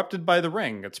 he's corrupted by the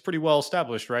ring. It's pretty well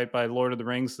established, right, by Lord of the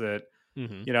Rings that,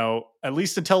 you know, at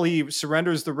least until he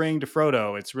surrenders the ring to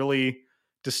Frodo, it's really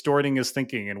distorting his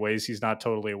thinking in ways he's not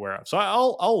totally aware of. So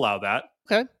I'll allow that.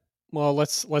 Okay. Well,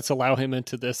 let's allow him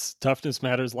into this Toughness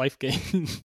Matters life gain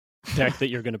deck that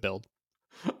you're going to build.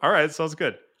 All right, sounds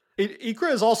good.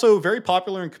 Ikra is also very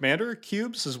popular in Commander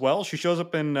cubes as well. She shows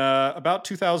up in about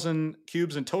 2,000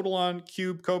 cubes in total on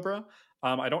Cube Cobra.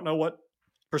 I don't know what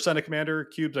percent of Commander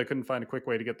cubes. I couldn't find a quick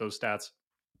way to get those stats.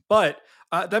 But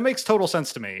that makes total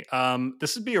sense to me.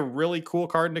 This would be a really cool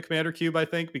card in a Commander cube, I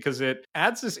think, because it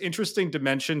adds this interesting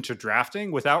dimension to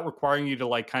drafting without requiring you to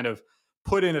like kind of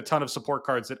put in a ton of support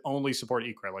cards that only support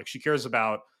Ikra. Like, she cares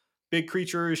about big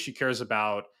creatures. She cares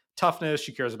about toughness,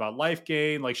 she cares about life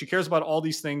gain, like she cares about all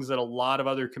these things that a lot of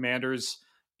other commanders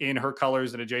in her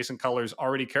colors and adjacent colors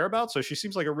already care about. So she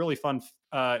seems like a really fun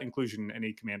inclusion in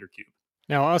any commander cube.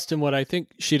 Now, Austin, what I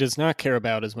think she does not care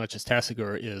about as much as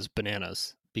Tassiger is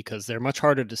bananas, because they're much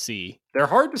harder to see. They're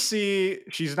hard to see.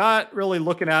 She's not really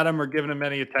looking at them or giving them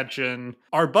any attention.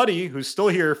 Our buddy, who's still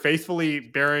here, faithfully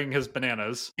bearing his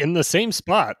bananas. In the same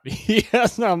spot. He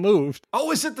has not moved.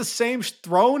 Oh, is it the same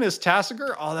throne as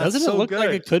Tassiger? Oh, that's Doesn't it look good.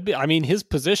 like it could be? I mean, his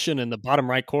position in the bottom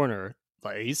right corner,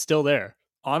 like, he's still there.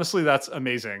 Honestly, that's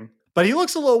amazing. But he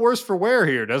looks a little worse for wear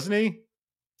here, doesn't he?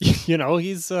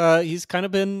 He's kind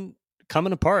of been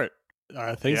coming apart.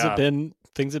 Yeah. Things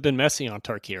have been messy on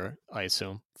Tarkir, I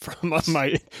assume, from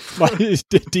my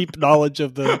deep knowledge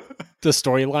of the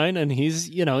storyline, and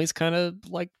he's kind of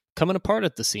like coming apart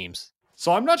at the seams.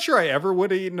 So I'm not sure I ever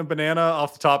would have eaten a banana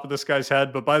off the top of this guy's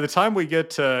head, but by the time we get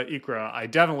to Ikra, I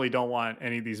definitely don't want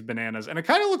any of these bananas. And it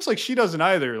kind of looks like she doesn't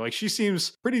either. Like she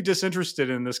seems pretty disinterested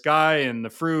in this guy and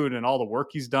the fruit and all the work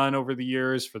he's done over the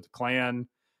years for the clan.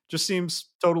 Just seems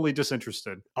totally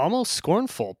disinterested. Almost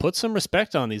scornful. Put some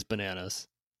respect on these bananas.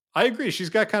 I agree. She's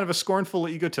got kind of a scornful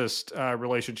egotist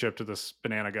relationship to this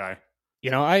banana guy.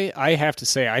 I have to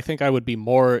say, I think I would be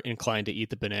more inclined to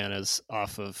eat the bananas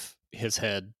off of his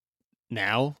head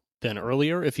now than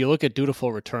earlier. If you look at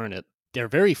Dutiful Return, they're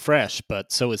very fresh, but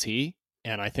so is he,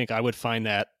 and I think I would find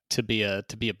that to be a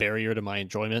barrier to my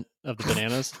enjoyment of the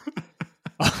bananas.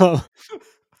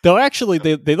 Though actually,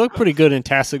 they look pretty good in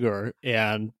Tassigur,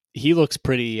 and he looks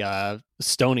pretty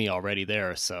stony already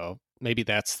there. So maybe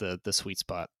that's the sweet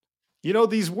spot.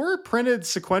 These were printed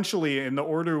sequentially in the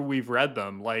order we've read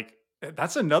them. Like,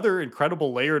 that's another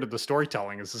incredible layer to the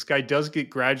storytelling is this guy does get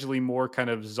gradually more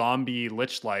kind of zombie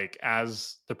lich-like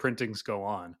as the printings go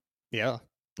on. Yeah,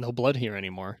 no blood here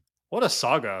anymore. What a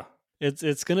saga.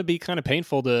 It's going to be kind of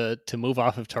painful to move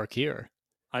off of Tarkir.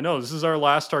 I know, this is our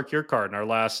last Tarkir card and our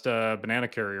last banana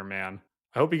carrier man.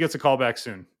 I hope he gets a call back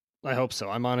soon. I hope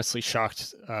so. I'm honestly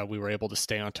shocked we were able to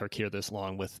stay on Tarkir this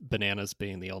long with bananas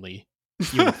being the only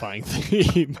unifying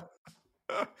theme.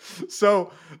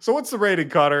 So what's the rating,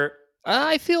 Connor?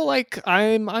 I feel like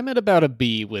I'm at about a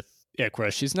B with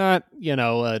Ikra. She's not,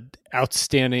 a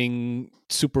outstanding,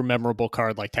 super memorable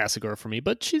card like Tassigur for me,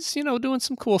 but she's, doing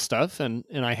some cool stuff, and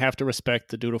I have to respect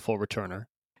the dutiful returner.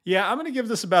 Yeah, I'm going to give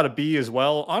this about a B as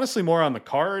well. Honestly, more on the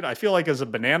card. I feel like as a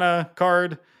banana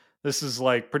card, this is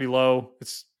like pretty low.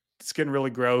 It's getting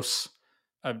really gross.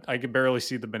 I can barely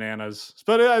see the bananas,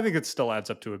 but I think it still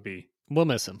adds up to a B. We'll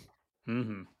miss him.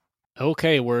 Mm-hmm.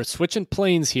 Okay, we're switching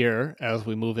planes here as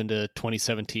we move into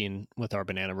 2017 with our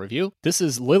banana review. This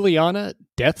is Liliana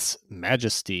Death's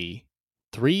Majesty,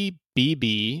 3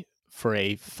 BB for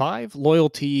a 5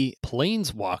 loyalty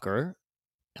planeswalker.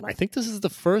 And I think this is the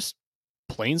first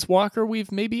planeswalker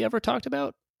we've maybe ever talked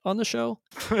about on the show.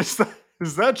 Is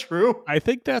that true? I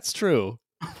think that's true.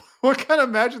 What kind of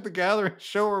Magic the Gathering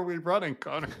show are we running,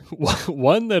 Connor?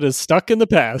 One that is stuck in the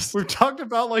past. We've talked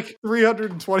about like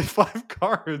 325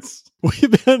 cards.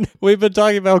 We've been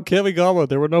talking about Kamigawa.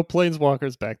 There were no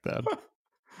planeswalkers back then.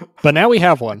 But now we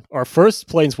have one, our first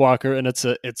planeswalker, and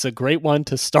it's a great one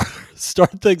to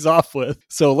start things off with.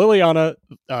 So Liliana,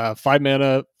 5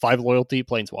 mana, 5 loyalty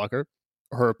planeswalker.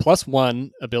 Her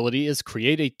 +1 ability is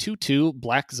create a 2/2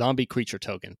 black zombie creature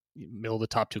token. Mill the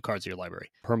top 2 cards of your library.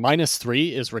 Her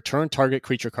 -3 is return target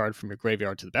creature card from your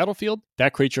graveyard to the battlefield.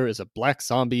 That creature is a black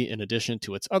zombie in addition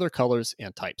to its other colors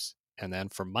and types. And then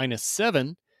for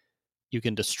 -7, you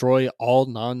can destroy all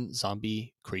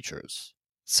non-zombie creatures.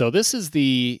 So this is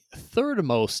the third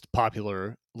most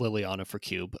popular Liliana for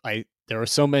Cube. There are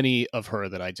so many of her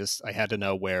that I had to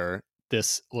know where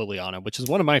this Liliana, which is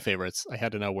one of my favorites, I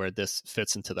had to know where this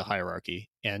fits into the hierarchy.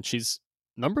 And she's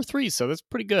number 3, so that's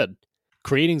pretty good.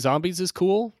 Creating zombies is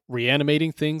cool.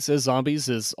 Reanimating things as zombies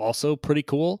is also pretty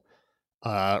cool.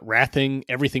 Wrathing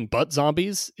everything but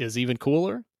zombies is even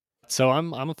cooler. So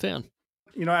I'm a fan.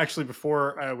 Actually,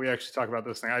 before we actually talk about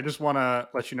this thing, I just want to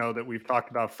let you know that we've talked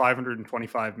about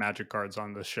 525 Magic cards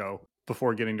on this show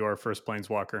before getting to our first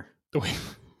Planeswalker.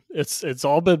 It's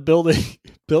all been building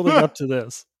up to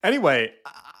this. Anyway,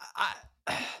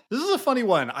 this is a funny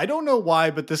one. I don't know why,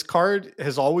 but this card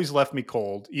has always left me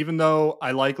cold. Even though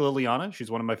I like Liliana, she's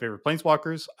one of my favorite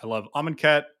Planeswalkers. I love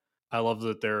Amonkhet. I love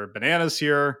that there are bananas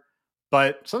here.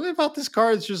 But something about this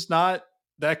card is just not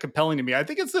that compelling to me. I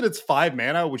think it's that it's 5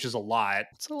 mana, which is a lot.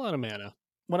 It's a lot of mana.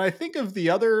 When I think of the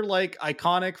other like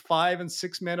iconic 5 and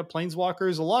 6 mana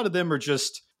Planeswalkers, a lot of them are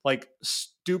just like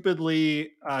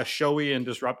stupidly showy and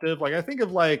disruptive. Like I think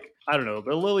of like, I don't know,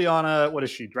 the Liliana, what is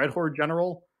she? Dreadhorde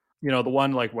General? The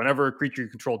one like whenever a creature you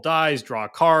control dies, draw a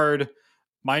card.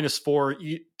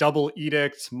 -4 double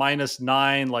edict,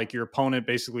 -9 like your opponent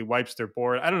basically wipes their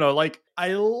board. I don't know, like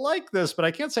I like this, but I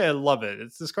can't say I love it.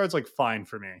 This card's like fine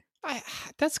for me.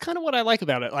 That's kind of what I like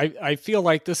about it. I feel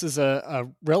like this is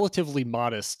a relatively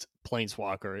modest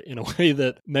planeswalker in a way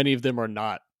that many of them are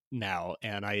not now,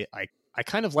 and I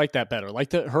kind of like that better.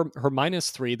 Like her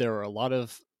 -3, there are a lot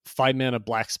of 5 mana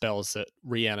black spells that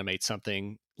reanimate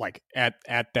something like at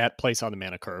that place on the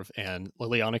mana curve, and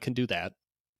Liliana can do that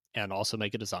and also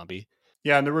make it a zombie.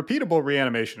 Yeah, and the repeatable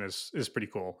reanimation is pretty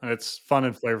cool, and it's fun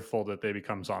and flavorful that they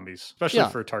become zombies, especially Yeah.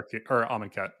 for Tarki or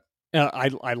Amonkhet.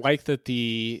 I like that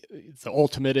the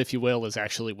ultimate, if you will, is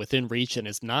actually within reach and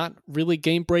is not really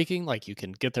game breaking. Like you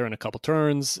can get there in a couple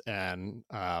turns, and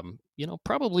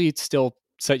probably still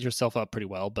set yourself up pretty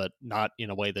well, but not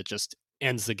in a way that just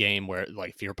ends the game. Where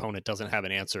like if your opponent doesn't have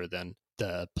an answer, then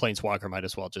the planeswalker might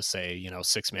as well just say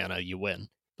 6 mana, you win.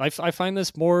 I find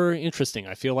this more interesting.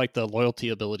 I feel like the loyalty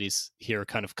abilities here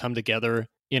kind of come together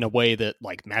in a way that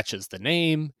like matches the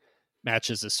name,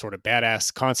 matches this sort of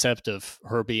badass concept of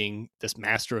her being this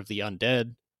master of the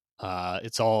undead.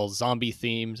 It's all zombie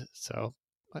themed, so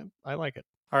I like it.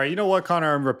 All right, you know what,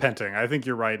 Connor? I'm repenting. I think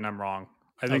you're right, and I'm wrong.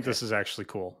 I think Okay, this is actually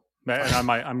cool,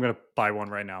 and I'm gonna buy one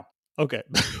right now. okay,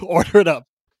 order it up.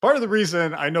 Part of the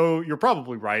reason I know you're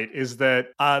probably right is that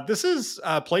this is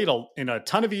played in a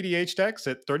ton of EDH decks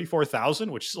at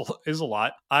 34,000, which is a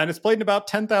lot. And it's played in about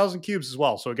 10,000 cubes as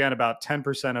well. So, again, about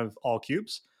 10% of all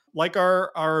cubes. Like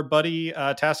our buddy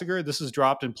Tassiger, this has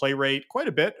dropped in play rate quite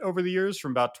a bit over the years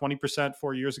from about 20%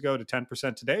 4 years ago to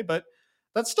 10% today. But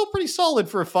that's still pretty solid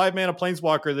for a 5 mana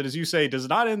planeswalker that, as you say, does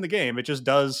not end the game. It just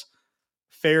does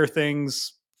fair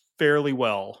things fairly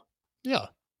well. Yeah,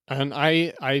 and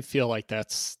I feel like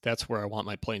that's where I want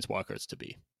my planeswalkers to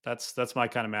be. That's my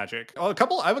kind of magic. I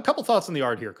have a couple thoughts on the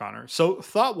art here, Connor. So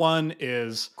thought one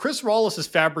is Chris Rawles's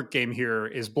fabric game here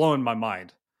is blowing my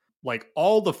mind. Like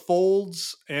all the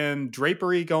folds and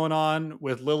drapery going on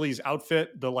with Lily's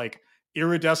outfit, the like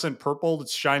iridescent purple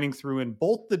that's shining through in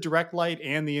both the direct light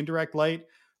and the indirect light.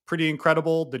 Pretty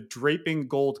incredible. The draping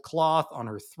gold cloth on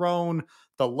her throne,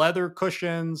 the leather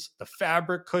cushions, the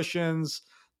fabric cushions,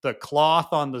 the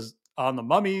cloth on the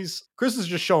mummies. Chris is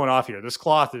just showing off here. This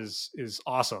cloth is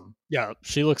awesome. Yeah,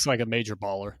 she looks like a major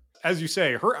baller. As you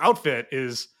say, her outfit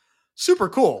is super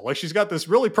cool. Like she's got this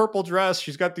really purple dress.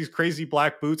 She's got these crazy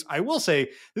black boots. I will say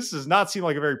this does not seem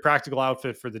like a very practical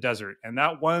outfit for the desert. And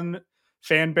that one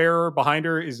fan bearer behind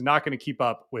her is not going to keep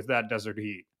up with that desert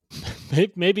heat.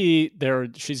 Maybe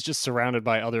she's just surrounded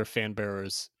by other fan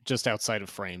bearers just outside of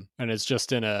frame, and it's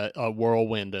just in a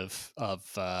whirlwind of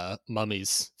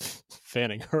mummies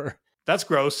fanning her. That's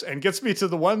gross and gets me to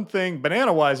the one thing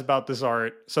banana wise about this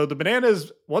art. So the banana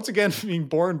is once again being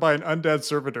born by an undead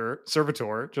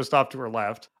servitor just off to her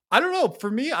left. I don't know.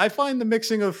 For me, I find the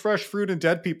mixing of fresh fruit and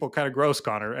dead people kind of gross,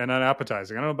 Connor, and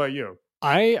unappetizing. I don't know about you.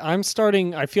 I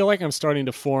feel like I'm starting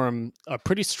to form a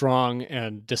pretty strong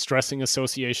and distressing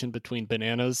association between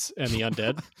bananas and the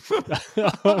undead.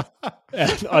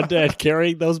 And undead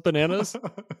carrying those bananas.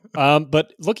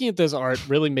 But looking at this art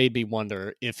really made me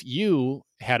wonder if you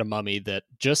had a mummy that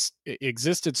just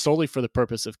existed solely for the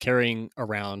purpose of carrying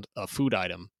around a food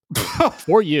item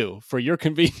for your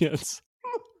convenience.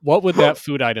 What would that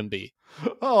food item be?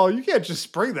 Oh, you can't just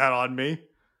spring that on me.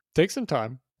 Take some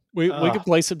time. We could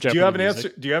play some Jeopardy. Do you have an music.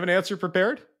 answer? Do you have an answer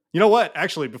prepared? You know what?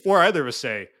 Actually, before either of us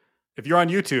say, if you're on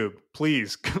YouTube,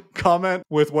 please comment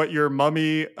with what your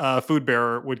mummy food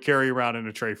bearer would carry around in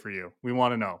a tray for you. We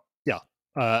want to know. Yeah,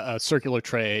 a circular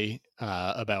tray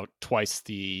about twice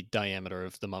the diameter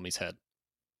of the mummy's head.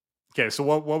 Okay, so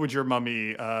what would your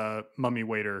mummy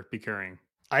waiter be carrying?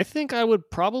 I think I would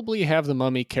probably have the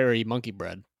mummy carry monkey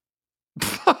bread.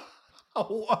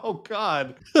 Oh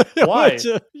God! Why?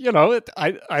 Which,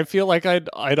 I feel like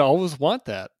I'd always want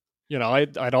that.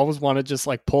 I'd always want to just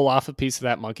like pull off a piece of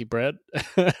that monkey bread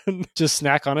and just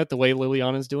snack on it the way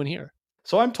Liliana's doing here.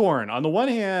 So I'm torn. On the one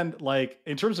hand, like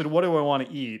in terms of what do I want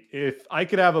to eat, if I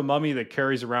could have a mummy that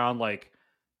carries around like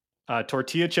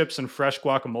tortilla chips and fresh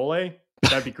guacamole,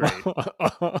 that'd be great.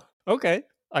 Okay,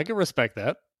 I can respect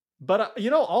that. But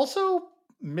also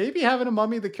maybe having a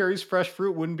mummy that carries fresh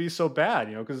fruit wouldn't be so bad,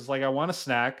 because it's like I want a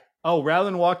snack. Oh, rather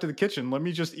than walk to the kitchen, let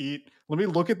me just eat. Let me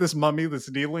look at this mummy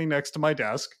that's kneeling next to my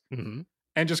desk and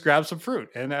just grab some fruit.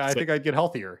 And I think I'd get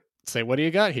healthier. Say, what do you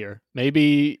got here?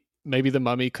 Maybe the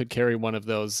mummy could carry one of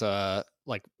those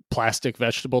like plastic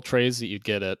vegetable trays that you'd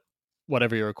get at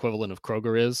whatever your equivalent of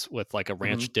Kroger is, with like a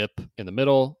ranch dip in the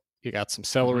middle. You got some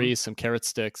celery, some carrot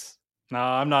sticks. No,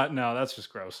 I'm not. No, that's just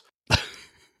gross.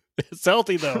 It's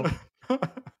healthy though.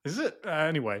 Is it?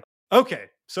 Anyway. Okay.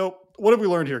 So what have we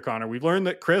learned here, Connor? We've learned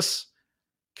that Chris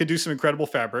can do some incredible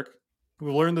fabric.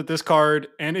 We've learned that this card,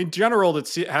 and in general,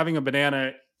 that having a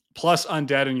banana plus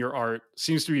undead in your art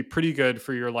seems to be pretty good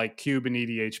for your like cube and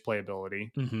EDH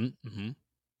playability.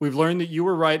 We've learned that you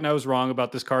were right and I was wrong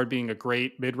about this card being a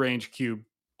great mid-range cube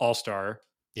all-star.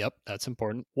 Yep, that's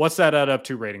important. What's that add up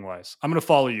to rating-wise? I'm going to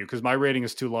follow you because my rating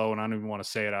is too low and I don't even want to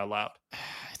say it out loud.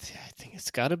 I think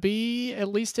it's got to be at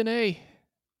least an A.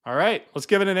 All right, let's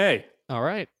give it an A. All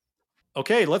right.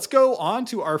 Okay, let's go on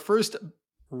to our first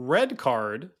red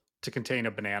card to contain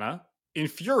a banana,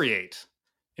 Infuriate.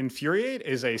 Infuriate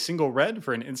is a single red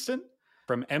for an instant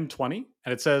from M20,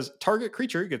 and it says target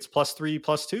creature gets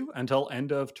 +3/+2 until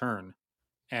end of turn.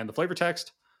 And the flavor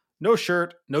text: no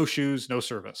shirt, no shoes, no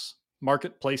service.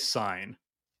 Marketplace sign.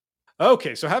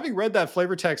 Okay, so having read that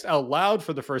flavor text out loud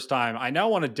for the first time, I now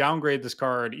want to downgrade this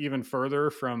card even further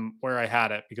from where I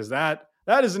had it, because that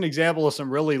is an example of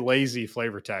some really lazy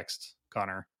flavor text,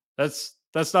 Connor.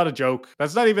 That's not a joke.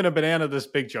 That's not even a banana this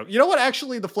big joke. You know what?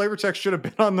 Actually, the flavor text should have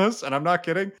been on this, and I'm not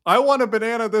kidding. I want a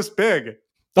banana this big.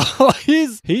 Oh,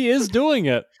 he is doing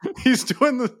it. He's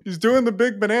doing the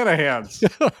big banana hands.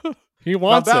 He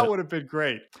wants now, that it. would have been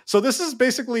great. So this is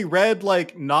basically red,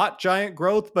 like not giant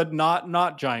growth, but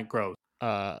not giant growth.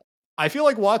 I feel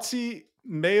like WotC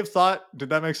may have thought. Did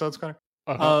that make sense, Connor?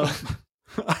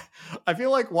 I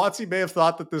feel like WotC may have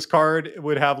thought that this card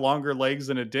would have longer legs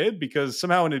than it did, because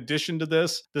somehow, in addition to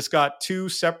this got two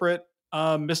separate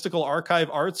Mystical Archive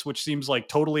arts, which seems like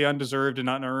totally undeserved and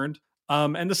unearned.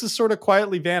 And this has sort of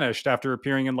quietly vanished after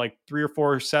appearing in like 3 or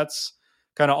 4 sets,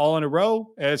 kind of all in a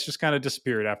row. It's just kind of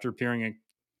disappeared after appearing in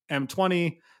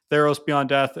M20, Theros Beyond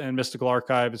Death, and Mystical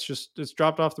Archive. It's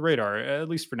dropped off the radar, at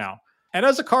least for now. And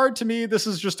as a card, to me, this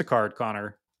is just a card,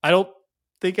 Connor. I don't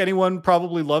think anyone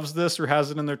probably loves this or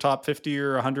has it in their top 50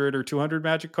 or 100 or 200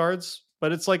 Magic cards,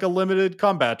 but it's like a limited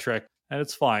combat trick, and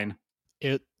it's fine.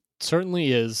 It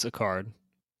certainly is a card.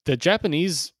 The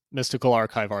Japanese Mystical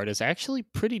Archive art is actually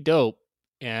pretty dope,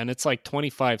 and it's like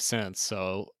 25 cents.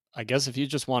 So I guess if you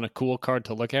just want a cool card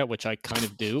to look at, which I kind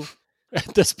of do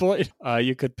at this point,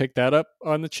 you could pick that up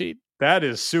on the cheap. That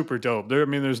is super dope.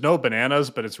 There's no bananas,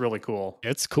 but it's really cool.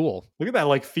 It's cool. Look at that,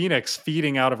 like Phoenix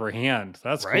feeding out of her hand.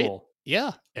 That's right? Cool.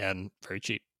 Yeah, and very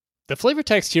cheap. The flavor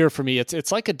text here for me,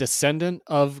 it's like a descendant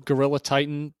of Gorilla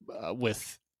Titan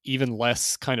with even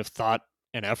less kind of thought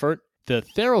and effort. The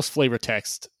Theros flavor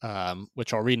text,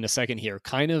 which I'll read in a second here,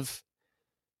 kind of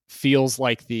feels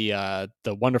like the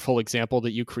wonderful example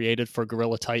that you created for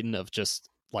Gorilla Titan of just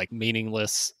like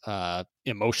meaningless,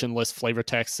 emotionless flavor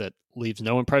text that leaves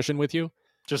no impression with you.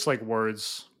 Just like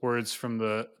words from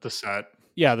the set.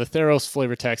 Yeah, the Theros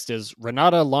flavor text is,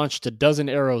 Renata launched a dozen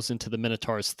arrows into the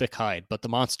Minotaur's thick hide, but the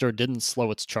monster didn't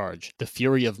slow its charge. The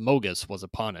fury of Mogus was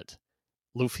upon it.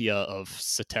 Lufia of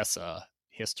Setessa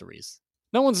histories.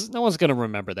 No one's going to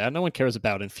remember that. No one cares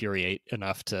about Infuriate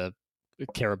enough to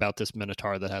care about this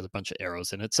Minotaur that has a bunch of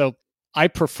arrows in it. So I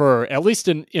prefer, at least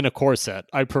in a core set,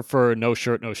 I prefer no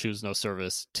shirt, no shoes, no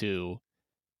service to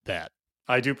that.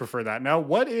 I do prefer that. Now,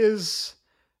 what is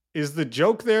the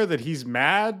joke there that he's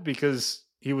mad because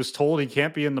he was told he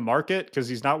can't be in the market because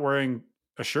he's not wearing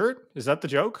a shirt? Is that the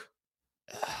joke?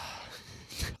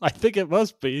 I think it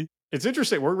must be. It's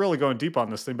interesting. We're really going deep on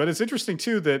this thing, but it's interesting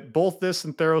too that both this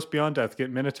and Theros Beyond Death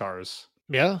get Minotaurs.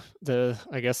 Yeah,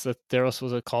 I guess the Theros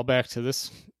was a callback to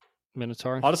this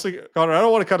Minotaur. Honestly, Connor, I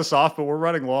don't want to cut us off, but we're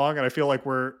running long, and I feel like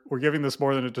we're giving this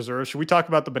more than it deserves. Should we talk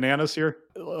about the bananas here?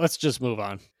 Let's just move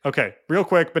on. Okay, real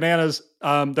quick, bananas.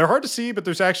 They're hard to see, but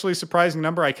there's actually a surprising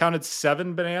number. I counted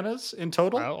 7 bananas in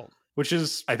total, which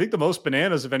is, I think, the most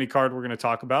bananas of any card we're going to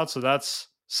talk about. So that's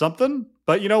something.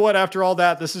 But you know what? After all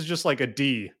that, this is just like a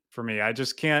D for me. I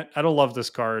just can't. I don't love this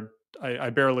card. I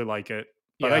barely like it.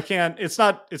 But I can't. It's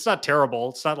not terrible.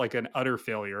 It's not like an utter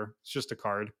failure. It's just a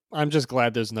card. I'm just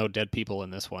glad there's no dead people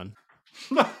in this one.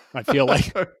 I feel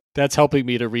like that's helping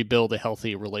me to rebuild a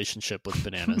healthy relationship with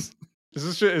bananas.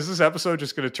 Is this episode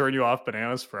just going to turn you off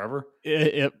bananas forever?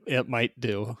 It might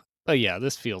do. But yeah,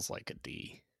 this feels like a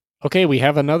D. Okay, we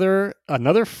have another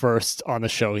first on the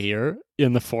show here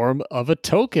in the form of a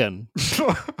token.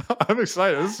 I'm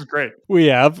excited. This is great. We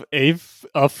have a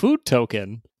food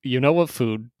token. You know what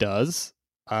food does.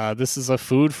 This is a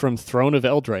food from Throne of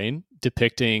Eldraine,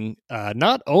 depicting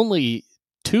not only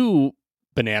 2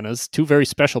 bananas, 2 very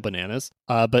special bananas,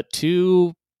 but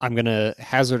 2, I'm going to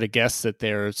hazard a guess that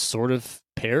they're sort of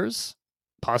pears,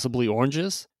 possibly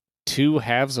oranges, 2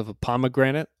 halves of a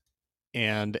pomegranate,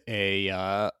 and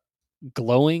a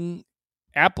glowing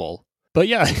apple. But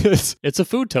yeah, it's a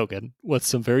food token with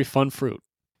some very fun fruit.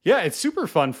 Yeah, it's super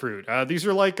fun fruit. These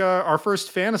are like our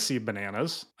first fantasy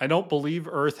bananas. I don't believe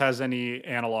Earth has any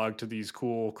analog to these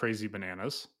cool, crazy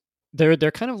bananas. They're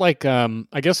kind of like,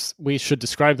 I guess we should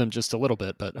describe them just a little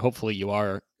bit, but hopefully you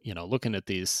are, looking at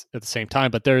these at the same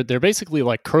time. But they're basically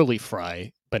like curly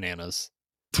fry bananas.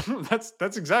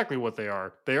 That's exactly what they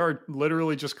are. They are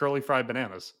literally just curly fried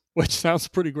bananas. Which sounds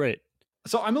pretty great.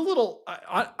 So I'm a little,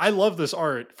 I love this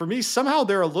art. For me, somehow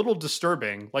they're a little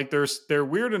disturbing. Like they're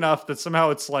weird enough that somehow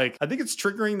it's like, I think it's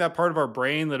triggering that part of our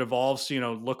brain that evolves to,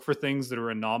 look for things that are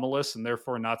anomalous and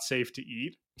therefore not safe to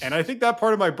eat. And I think that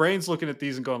part of my brain's looking at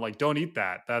these and going like, don't eat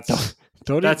that.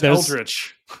 Don't eat. That's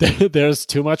eldritch. There's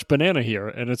too much banana here,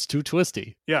 and it's too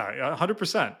twisty. Yeah,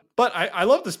 100%. But I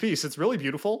love this piece. It's really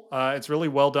beautiful. It's really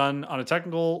well done on a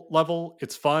technical level.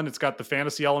 It's fun. It's got the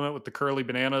fantasy element with the curly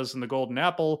bananas and the golden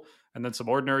apple, and then some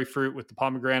ordinary fruit with the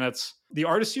pomegranates. The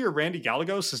artist here, Randy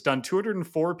Gallegos, has done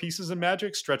 204 pieces in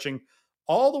Magic, stretching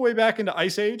all the way back into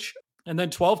Ice Age, and then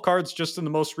 12 cards just in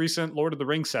the most recent Lord of the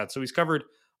Rings set. So he's covered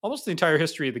almost the entire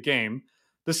history of the game.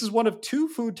 This is one of 2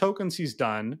 food tokens he's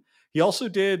done. He also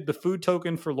did the food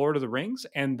token for Lord of the Rings,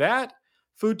 and that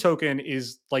food token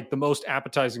is like the most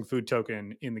appetizing food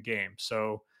token in the game.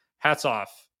 So hats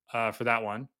off for that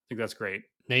one. I think that's great.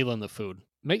 Nailing the food.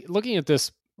 Looking at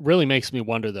this really makes me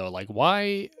wonder though, like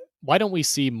why don't we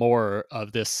see more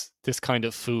of this kind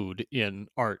of food in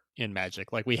art in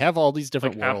Magic? Like we have all these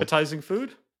different like worlds. Appetizing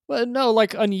food? Well, no,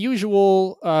 like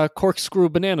unusual corkscrew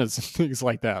bananas and things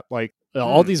like that. Like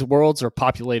all these worlds are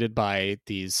populated by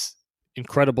these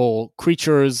incredible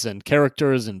creatures and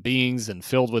characters and beings and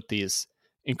filled with these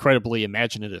incredibly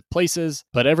imaginative places,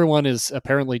 but everyone is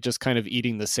apparently just kind of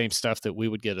eating the same stuff that we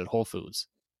would get at Whole Foods.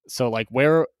 So like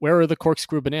where are the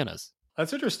corkscrew bananas?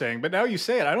 That's interesting. But now you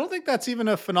say it, I don't think that's even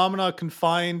a phenomena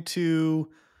confined to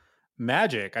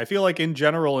Magic. I feel like in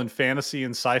general in fantasy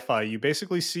and sci-fi, you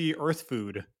basically see earth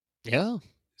food. Yeah.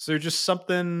 Is there just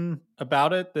something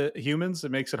about it that humans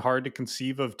that makes it hard to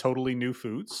conceive of totally new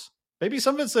foods? Maybe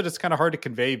some of it's that it's kind of hard to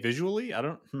convey visually. I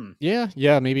don't.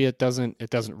 Yeah. Maybe it doesn't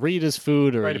read as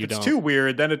food, or right. If it's too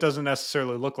weird, then it doesn't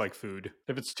necessarily look like food.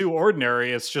 If it's too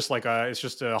ordinary, it's just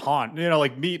a haunt. You know,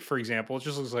 like meat, for example. It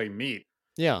just looks like meat.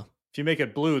 Yeah. If you make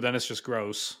it blue, then it's just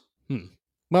gross.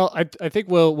 Well, I think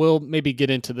we'll maybe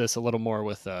get into this a little more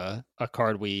with a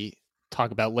card we talk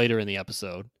about later in the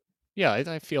episode. Yeah,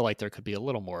 I feel like there could be a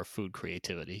little more food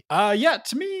creativity. Yeah.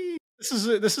 To me,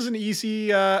 this is an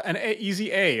easy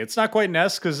easy A. It's not quite an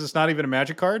S because it's not even a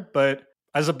Magic card, but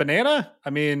as a banana, I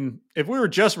mean, if we were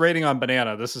just rating on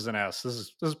banana, this is an S.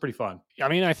 This is pretty fun. I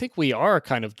mean, I think we are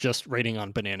kind of just rating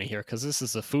on banana here because this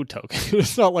is a food token.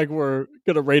 It's not like we're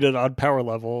gonna rate it on power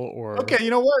level or. Okay, you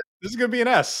know what? This is gonna be an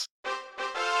S.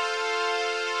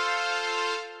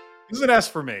 This is an S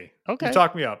for me. Okay, you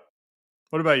talk me up.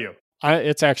 What about you?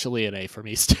 It's actually an A for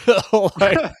me still.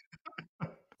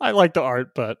 I like the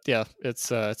art, but yeah, it's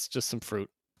just some fruit.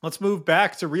 Let's move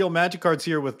back to real Magic cards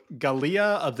here with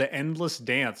Galia of the Endless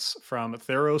Dance from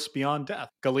Theros Beyond Death.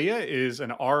 Galia is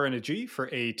an R and a G for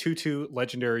a 2/2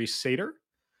 legendary satyr.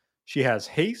 She has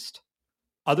haste.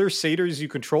 Other satyrs you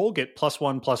control get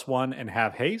 +1/+1 and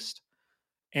have haste.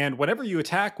 And whenever you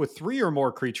attack with 3 or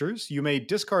more creatures, you may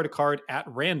discard a card at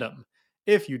random.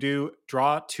 If you do,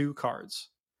 draw 2 cards.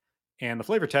 And the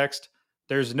flavor text,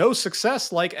 there's no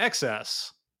success like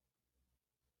excess.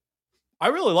 I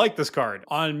really like this card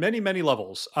on many, many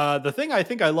levels. The thing I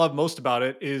think I love most about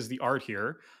it is the art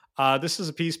here. This is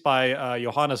a piece by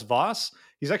Johannes Voss.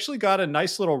 He's actually got a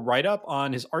nice little write-up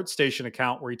on his ArtStation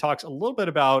account where he talks a little bit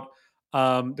about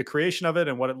the creation of it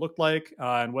and what it looked like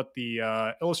and what the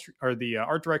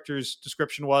art director's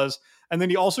description was. And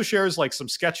then he also shares like some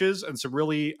sketches and some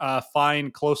really fine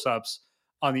close-ups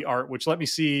on the art, which let you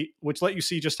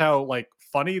see just how like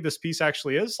funny this piece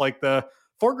actually is. Like the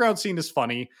foreground scene is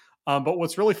funny. But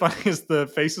what's really funny is the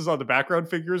faces on the background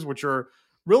figures, which are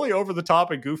really over the top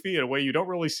and goofy in a way you don't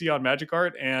really see on Magic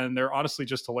art. And they're honestly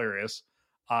just hilarious.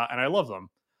 And I love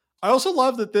them. I also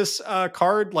love that this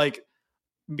card like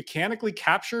mechanically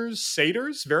captures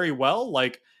satyrs very well.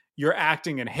 Like you're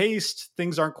acting in haste.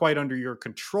 Things aren't quite under your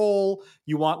control.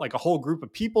 You want like a whole group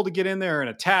of people to get in there and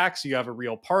attack. So you have a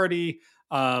real party.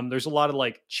 There's a lot of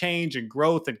like change and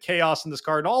growth and chaos in this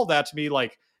card. And all of that to me,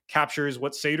 like, captures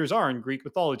what satyrs are in Greek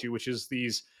mythology, which is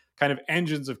these kind of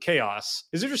engines of chaos.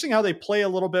 It's interesting how they play a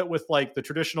little bit with like the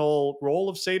traditional role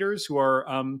of satyrs, who are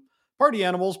party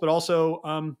animals, but also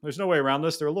there's no way around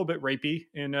this. They're a little bit rapey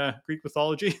in Greek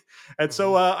mythology, and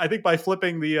so I think by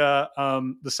flipping the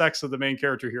sex of the main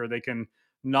character here, they can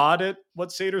nod at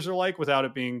what satyrs are like without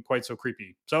it being quite so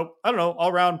creepy. So I don't know. All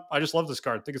around, I just love this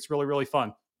card. I think it's really, really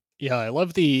fun. Yeah, I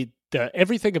love the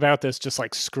everything about this just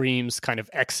like screams kind of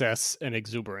excess and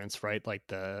exuberance, right? Like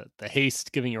the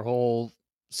haste, giving your whole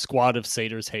squad of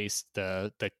satyrs haste,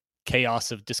 the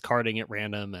chaos of discarding at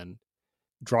random and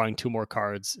drawing 2 more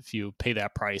cards if you pay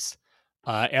that price.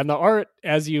 And the art,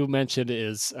 as you mentioned,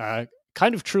 is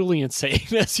kind of truly insane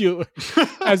as you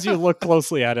look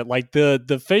closely at it. Like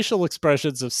the facial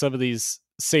expressions of some of these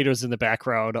satyrs in the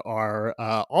background are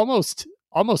almost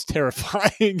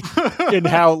terrifying in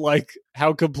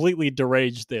how completely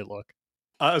deranged they look.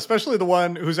 especially the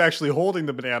one who's actually holding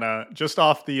the banana just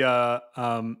off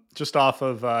just off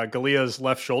of Galia's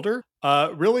left shoulder.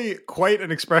 Really quite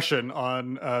an expression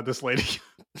on this lady.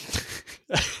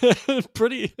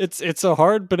 Pretty. It's a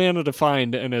hard banana to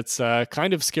find, and it's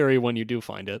kind of scary when you do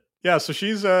find it. Yeah, so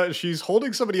she's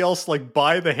holding somebody else like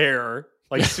by the hair,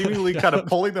 like seemingly kind of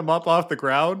pulling them up off the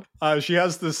ground. She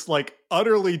has this like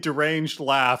utterly deranged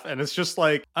laugh, and it's just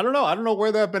like I don't know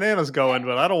where that banana's going,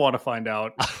 but I don't want to find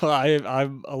out.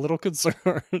 I'm a little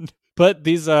concerned. But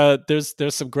these there's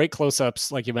some great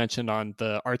close-ups, like you mentioned, on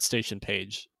the ArtStation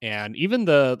page, and even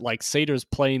the like satyrs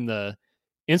playing the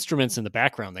instruments in the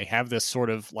background. They have this sort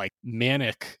of like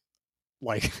manic,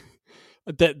 like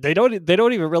they don't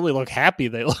even really look happy.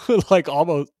 They look like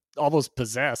almost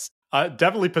possessed.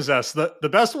 Definitely possessed. The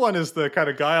best one is the kind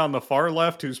of guy on the far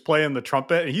left who's playing the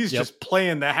trumpet, and he's just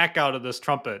playing the heck out of this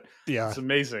trumpet. Yeah, it's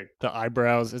amazing. The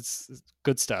eyebrows, it's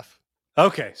good stuff.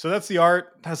 Okay, so that's the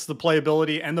art, that's the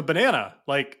playability, and the banana.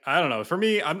 Like I don't know. For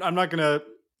me, I'm not gonna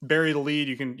bury the lead.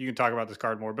 You can talk about this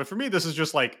card more, but for me, this is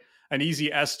just like an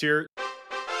easy S tier.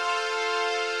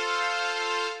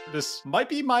 This might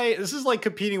be this is like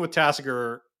competing with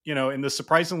Tasigur, in the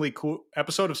surprisingly cool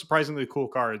episode of Surprisingly Cool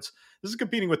Cards. This is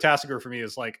competing with Tasigur for me.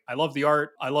 Is like, I love the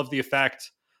art. I love the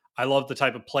effect. I love the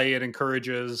type of play it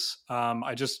encourages.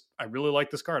 I really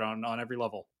like this card on every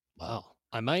level. Wow.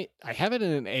 I have it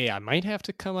in an A. I might have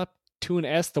to come up to an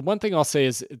S. The one thing I'll say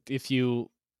is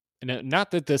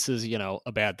not that this is,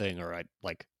 a bad thing, or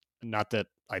not that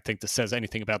I think this says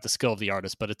anything about the skill of the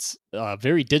artist, but it's a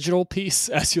very digital piece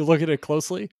as you look at it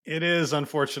closely. It is,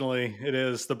 unfortunately. It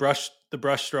is the brush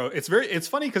stroke. It's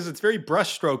funny because it's very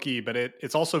brush strokey, but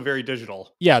it's also very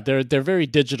digital. Yeah, they're very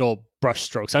digital brush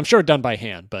strokes. I'm sure done by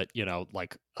hand, but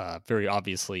very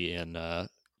obviously in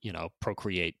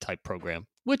Procreate type program,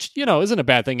 which isn't a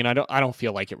bad thing, and I don't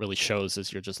feel like it really shows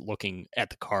as you're just looking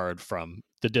at the card from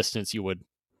the distance you would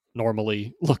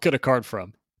normally look at a card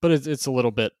from. But it's a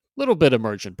little bit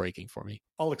immersion breaking for me.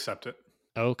 I'll accept it.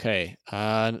 Okay.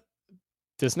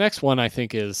 This next one I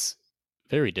think is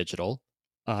very digital.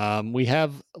 We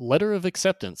have Letter of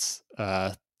Acceptance.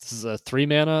 This is a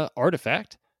 3-mana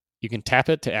artifact. You can tap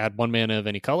it to add 1 mana of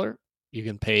any color. You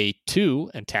can pay 2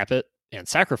 and tap it and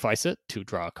sacrifice it to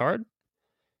draw a card.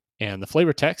 And the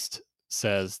flavor text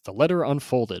says, the letter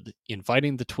unfolded,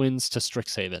 inviting the twins to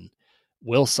Strixhaven.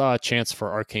 Will saw a chance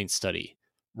for arcane study.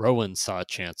 Rowan saw a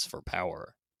chance for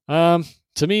power.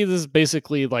 To me, this is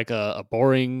basically like a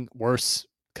boring, worse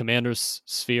Commander's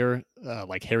Sphere,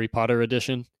 like Harry Potter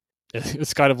edition.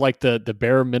 It's kind of like the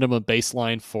bare minimum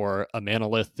baseline for a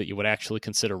Manalith that you would actually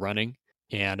consider running.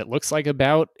 And it looks like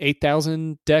about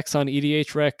 8,000 decks on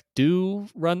EDH Rec do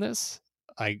run this.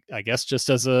 I guess just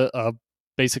as a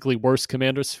basically worse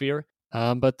Commander Sphere.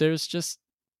 But there's just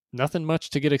nothing much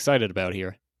to get excited about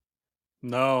here.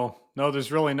 No,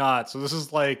 there's really not. So this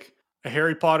is like a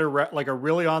Harry Potter, like a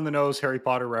really on the nose Harry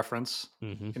Potter reference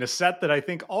in a set that I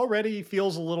think already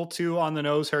feels a little too on the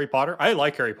nose Harry Potter. I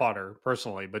like Harry Potter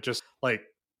personally, but just like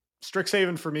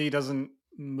Strixhaven for me doesn't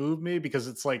move me because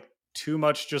it's like too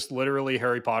much just literally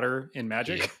Harry Potter in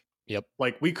Magic. Yep.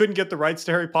 Like we couldn't get the rights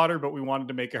to Harry Potter, but we wanted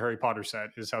to make a Harry Potter set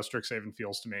is how Strixhaven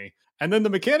feels to me. And then the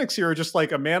mechanics here are just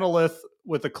like a Manalith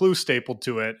with a clue stapled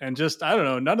to it. And just, I don't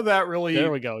know, none of that really...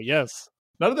 There we go, yes.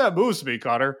 None of that moves me,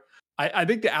 Connor. I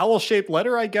think the owl-shaped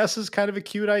letter, I guess, is kind of a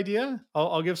cute idea.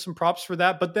 I'll give some props for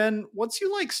that. But then once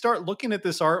you like start looking at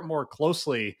this art more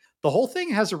closely, the whole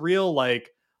thing has a real like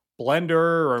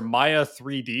Blender or Maya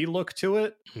 3D look to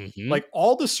it. Like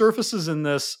all the surfaces in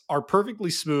this are perfectly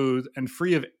smooth and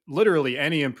free of literally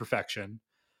any imperfection.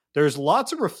 There's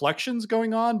lots of reflections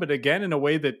going on, but again, in a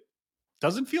way that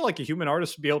doesn't feel like a human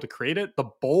artist would be able to create it. The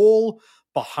bowl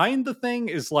behind the thing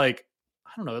is like,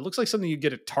 I don't know. It looks like something you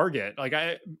get at Target. Like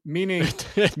meaning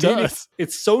it does.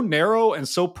 It's so narrow and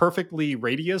so perfectly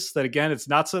radius that again, it's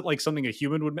not like something a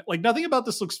human would like. Nothing about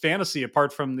this looks fantasy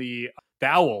apart from the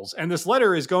owls. And this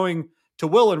letter is going to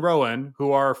Will and Rowan,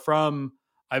 who are from,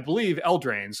 I believe,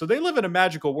 Eldraine. So they live in a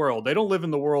magical world. They don't live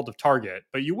in the world of Target,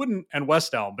 and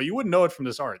West Elm, but you wouldn't know it from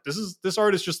this art. This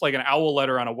art is just like an owl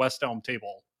letter on a West Elm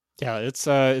table. Yeah, it's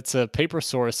a paper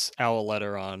source owl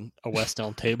letter on a West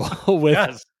Elm table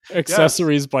with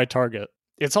accessories by Target.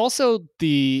 It's also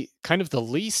the kind of the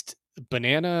least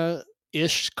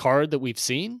banana-ish card that we've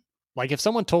seen. Like if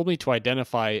someone told me to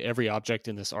identify every object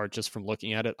in this art just from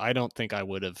looking at it, I don't think I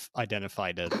would have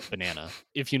identified a banana.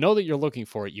 If you know that you're looking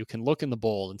for it, you can look in the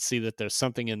bowl and see that there's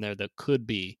something in there that could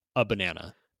be a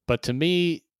banana. But to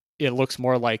me, it looks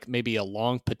more like maybe a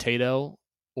long potato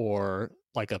or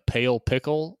like a pale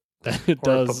pickle. It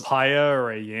or does a papaya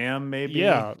or a yam, maybe.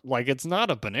 Yeah, like it's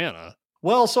not a banana.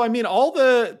 Well, so I mean, all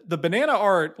the banana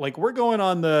art, like we're going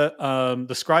on the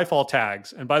Scryfall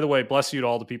tags. And by the way, bless you to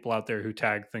all the people out there who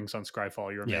tag things on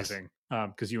Scryfall. You're Yes. amazing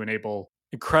because you enable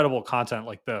incredible content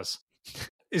like this.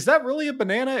 Is that really a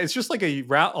banana? It's just like a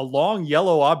long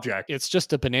yellow object, It's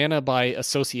just a banana by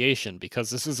association because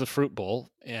this is a fruit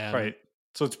bowl. And right?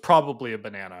 So it's probably a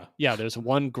banana. yeah, there's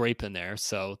one grape in there.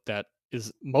 So that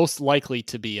is most likely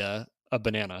to be a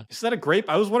banana. Is that a grape?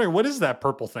 I was wondering, what is that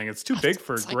purple thing? It's too big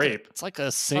for a grape. It's like a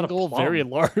It's not a single, very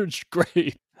plum. large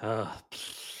grape. Ugh.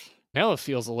 Now it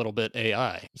feels a little bit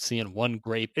AI, seeing one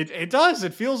grape. It does.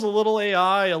 It feels a little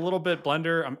AI, a little bit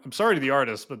Blender. I'm sorry to the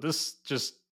artist, but this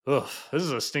just this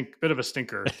is a bit of a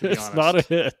stinker, to be It's honest. not a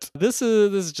hit. This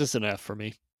is just an F for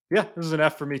me. Yeah, this is an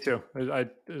F for me too.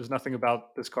 There's nothing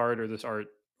about this card or this art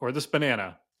or this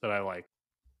banana that I like.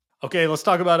 Okay, let's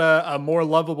talk about a more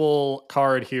lovable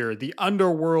card here. The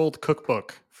Underworld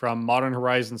Cookbook from Modern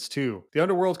Horizons 2. The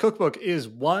Underworld Cookbook is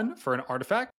 1 for an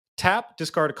artifact. Tap,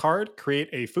 discard a card, create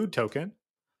a food token.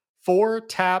 4,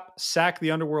 tap, sack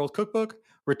the Underworld Cookbook.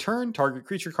 Return target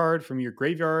creature card from your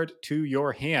graveyard to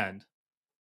your hand.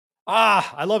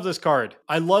 I love this card.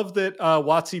 I love that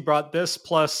WotC brought this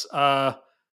plus Asmorana.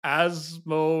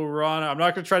 I'm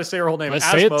not going to try to say her whole name. Let's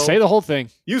say the whole thing.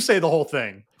 You say the whole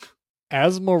thing.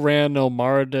 Asmorano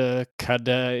Marda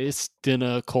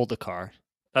Kadaistina Koldakar.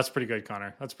 That's pretty good,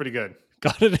 Connor. That's pretty good.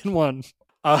 Got it in one.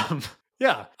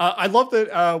 Yeah, I love that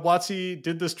WotC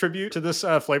did this tribute to this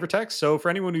flavor text. So for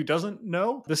anyone who doesn't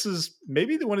know, this is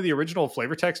maybe one of the original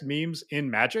flavor text memes in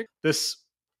Magic. This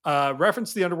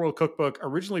reference to the Underworld Cookbook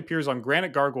originally appears on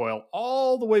Granite Gargoyle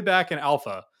all the way back in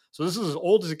Alpha. So this is as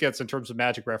old as it gets in terms of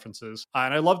Magic references.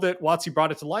 And I love that WotC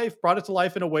brought it to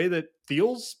life in a way that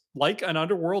feels like an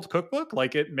Underworld cookbook.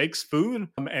 Like it makes food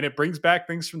and it brings back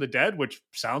things from the dead, which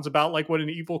sounds about like what an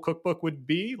evil cookbook would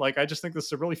be. Like, I just think this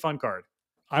is a really fun card.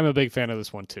 I'm a big fan of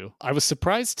this one too. I was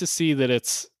surprised to see that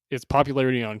its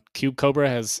popularity on Cube Cobra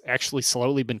has actually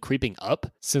slowly been creeping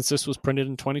up since this was printed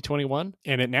in 2021,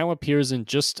 and it now appears in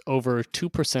just over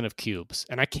 2% of cubes.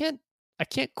 And I can't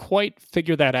quite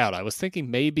figure that out. I was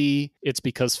thinking maybe it's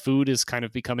because food is kind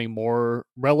of becoming more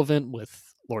relevant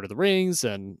with Lord of the Rings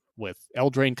and with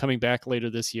Eldraine coming back later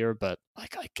this year, but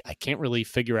I can't really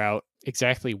figure out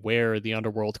exactly where the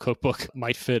Underworld Cookbook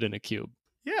might fit in a cube.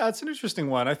 Yeah, it's an interesting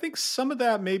one. I think some of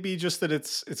that may be just that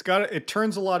it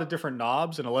turns a lot of different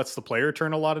knobs and it lets the player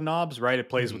turn a lot of knobs, right? It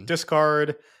plays with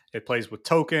discard, it plays with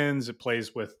tokens, it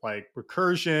plays with like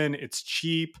recursion, it's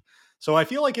cheap. So I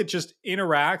feel like it just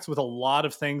interacts with a lot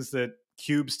of things that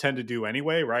cubes tend to do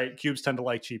anyway, right? Cubes tend to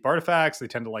like cheap artifacts, they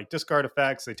tend to like discard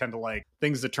effects, they tend to like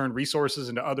things that turn resources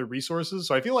into other resources.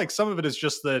 So I feel like some of it is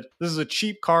just that this is a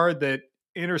cheap card that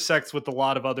intersects with a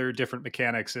lot of other different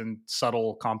mechanics in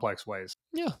subtle, complex ways.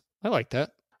 Yeah, I like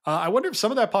that. I wonder if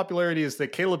some of that popularity is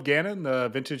that Caleb Gannon, the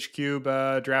Vintage Cube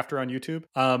drafter on YouTube,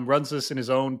 runs this in his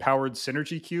own powered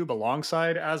Synergy Cube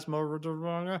alongside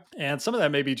Asmorana. And some of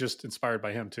that may be just inspired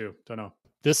by him too. Don't know.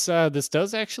 This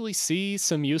does actually see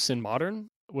some use in Modern,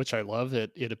 which I love.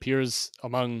 It appears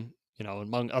among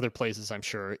other places, I'm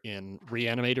sure, in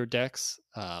Reanimator decks.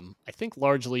 I think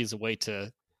largely as a way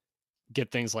to get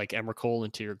things like Emrakul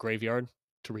into your graveyard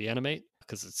to reanimate,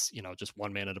 because it's just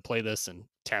 1 mana to play this and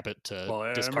tap it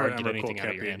to discard, get anything out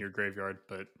of your hand. In your graveyard,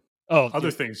 but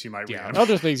other things you might reanimate.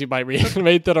 Other things you might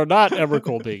reanimate that are not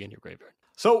Emrakul being in your graveyard.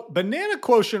 So banana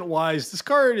quotient wise, this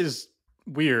card is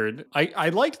weird. I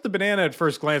liked the banana at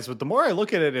first glance, but the more I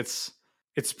look at it, it's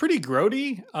pretty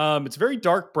grody. It's very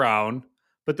dark brown,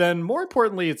 but then more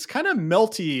importantly, it's kind of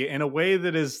melty in a way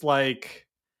that is like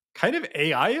kind of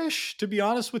AI-ish, to be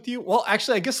honest with you. Well,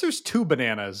 actually, I guess there's 2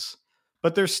 bananas,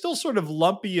 but they're still sort of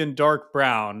lumpy and dark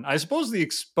brown. I suppose the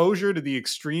exposure to the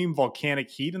extreme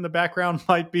volcanic heat in the background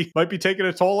might be taking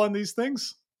a toll on these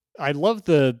things. I love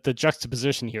the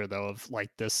juxtaposition here, though, of like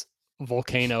this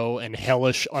volcano and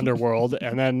hellish underworld,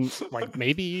 and then like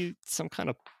maybe some kind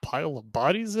of pile of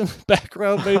bodies in the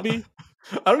background, maybe.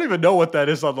 I don't even know what that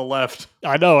is on the left.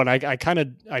 I know, and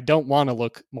I don't want to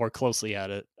look more closely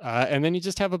at it. And then you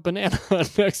just have a banana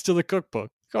next to the cookbook.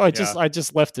 Oh, I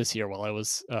just left this here while I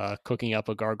was cooking up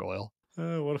a gargoyle.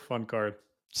 What a fun card.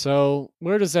 So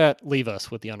where does that leave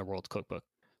us with the Underworld Cookbook?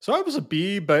 So I was a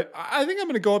B, but I think I'm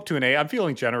going to go up to an A. I'm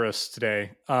feeling generous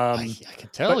today. I can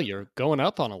tell you're going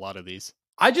up on a lot of these.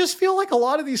 I just feel like a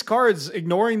lot of these cards,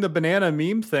 ignoring the banana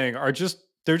meme thing,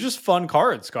 they're just fun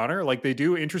cards, Connor. Like they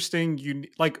do interesting,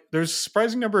 there's a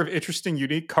surprising number of interesting,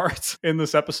 unique cards in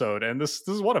this episode. And this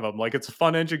is one of them. Like it's a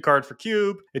fun engine card for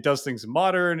Cube. It does things in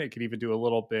Modern. It can even do a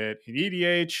little bit in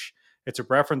EDH. It's a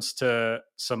reference to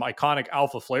some iconic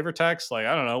alpha flavor text. Like,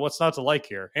 I don't know, what's not to like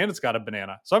here? And it's got a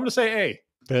banana. So I'm going to say A.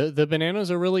 The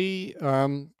bananas are really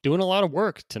doing a lot of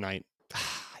work tonight.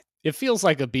 It feels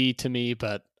like a B to me,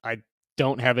 but I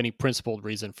don't have any principled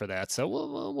reason for that, so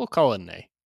we'll call it an A.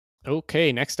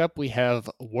 Okay, next up we have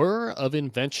Whir of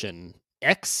Invention.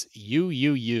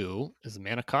 XUUU is the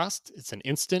mana cost. It's an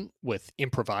instant with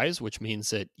improvise, which means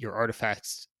that your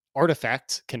artifact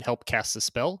can help cast the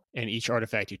spell, and each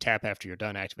artifact you tap after you're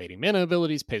done activating mana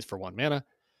abilities pays for 1 mana.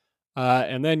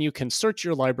 And then you can search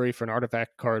your library for an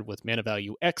artifact card with mana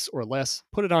value X or less,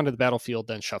 put it onto the battlefield,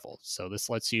 then shuffle. So this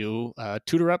lets you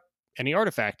tutor up any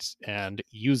artifacts and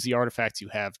use the artifacts you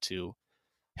have to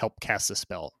help cast the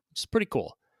spell, which is pretty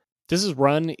cool. This is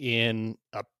run in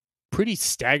a pretty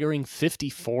staggering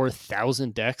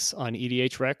 54,000 decks on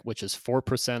EDHREC, which is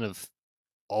 4% of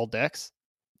all decks.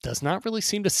 Does not really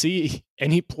seem to see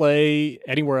any play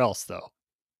anywhere else, though.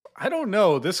 I don't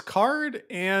know. This card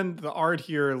and the art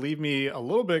here leave me a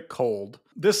little bit cold.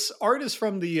 This art is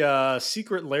from the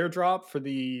secret lair drop for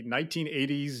the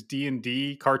 1980s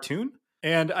D&D cartoon.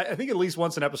 And I think at least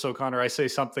once an episode, Connor, I say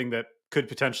something that could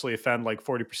potentially offend like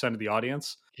 40% of the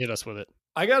audience. Hit us with it.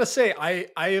 I gotta say,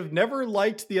 I have never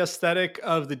liked the aesthetic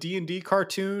of the D&D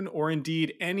cartoon or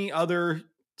indeed any other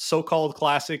so-called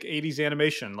classic 80s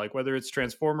animation, like whether it's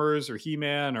Transformers or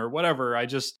He-Man or whatever. I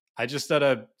just at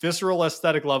a visceral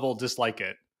aesthetic level dislike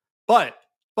it. But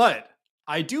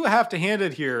I do have to hand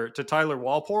it here to Tyler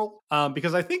Walpole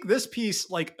because I think this piece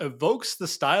like evokes the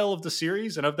style of the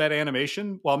series and of that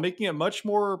animation while making it much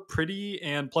more pretty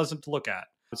and pleasant to look at.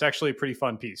 It's actually a pretty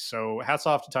fun piece. So hats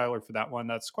off to Tyler for that one.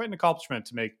 That's quite an accomplishment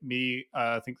to make me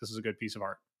think this is a good piece of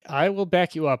art. I will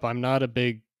back you up. I'm not a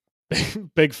big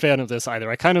fan of this either.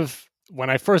 I kind of, when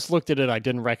I first looked at it, I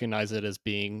didn't recognize it as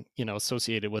being,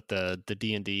 associated with the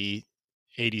D&D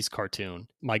 80s cartoon.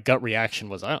 My gut reaction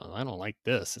was, I don't like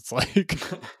this. It's like,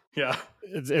 yeah,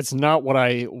 it's not what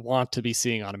I want to be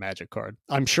seeing on a Magic card.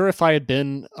 I'm sure if I had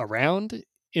been around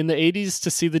in the 80s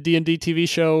to see the D&D TV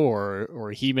show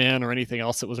or He-Man or anything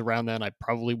else that was around then, I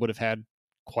probably would have had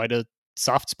quite a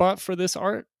soft spot for this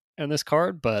art and this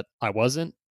card, but I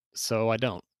wasn't, so I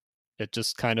don't. It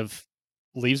just kind of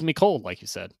leaves me cold, like you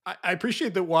said. I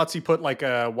appreciate that WotC put like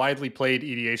a widely played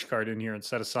EDH card in here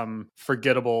instead of some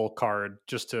forgettable card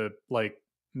just to like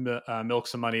milk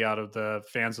some money out of the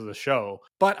fans of the show.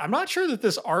 But I'm not sure that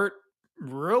this art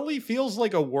really feels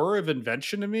like a whir of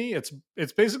invention to me. It's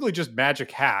basically just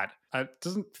Magic Hat. It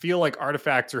doesn't feel like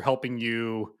artifacts are helping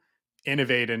you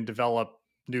innovate and develop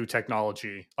new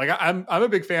technology. Like I'm a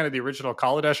big fan of the original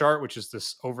Kaladesh art, which is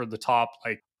this over the top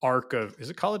like arc of,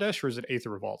 is it Kaladesh or is it Aether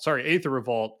Revolt? Sorry, Aether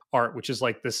Revolt art, which is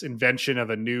like this invention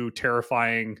of a new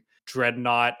terrifying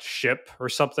dreadnought ship or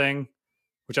something,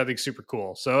 which I think is super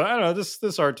cool. So I don't know,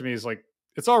 this art to me is like,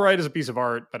 it's all right as a piece of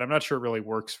art, but I'm not sure it really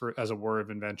works for as a whir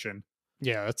of invention.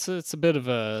 Yeah, it's a bit of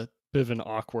an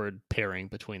awkward pairing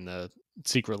between the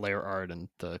secret lair art and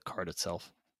the card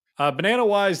itself. Banana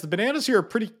wise, the bananas here are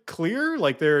pretty clear,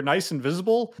 like they're nice and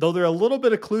visible, though they're a little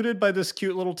bit occluded by this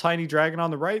cute little tiny dragon on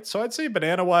the right. So I'd say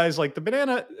banana wise, like the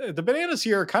bananas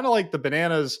here are kind of like the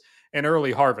bananas in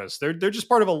early harvest. They're just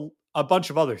part of a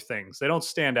bunch of other things. They don't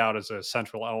stand out as a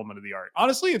central element of the art.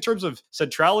 Honestly, in terms of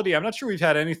centrality, I'm not sure we've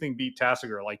had anything beat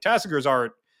Tasigur. Like Tasigur's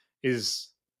art is,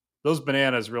 those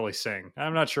bananas really sing.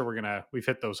 I'm not sure we've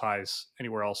hit those highs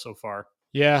anywhere else so far.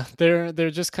 Yeah,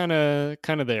 they're just kind of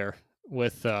there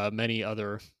with many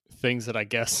other things that I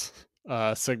guess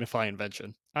signify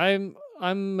invention.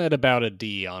 I'm at about a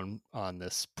D on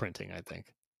this printing, I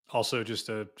think. Also just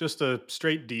a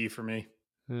straight D for me.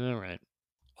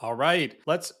 All right.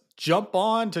 Let's jump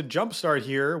on to Jumpstart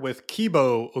here with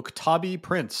Kibo Uktabi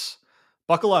Prince.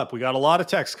 Buckle up. We got a lot of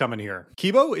text coming here.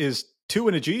 Kibo is 2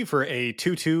 and a G for a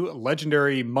 2/2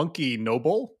 legendary monkey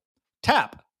noble.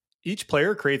 Tap. Each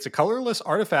player creates a colorless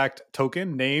artifact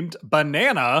token named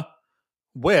Banana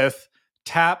with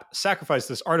tap, sacrifice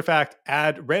this artifact,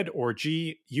 add red or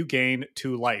G, you gain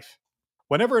 2 life.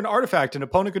 Whenever an artifact an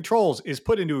opponent controls is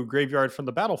put into a graveyard from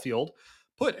the battlefield,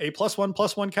 put a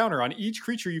 +1/+1 counter on each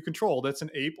creature you control that's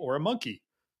an ape or a monkey.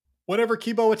 Whenever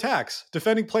Kibo attacks,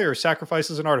 defending player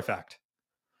sacrifices an artifact.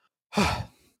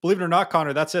 Believe it or not,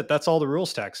 Connor, that's it. That's all the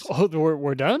rules text. Oh,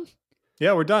 we're done?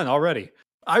 Yeah, we're done already.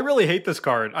 I really hate this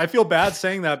card. I feel bad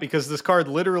saying that because this card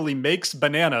literally makes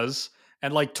bananas,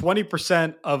 and like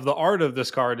 20% of the art of this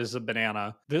card is a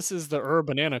banana. This is the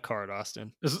banana card,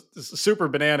 Austin. This is a super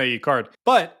banana-y card.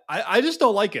 But I just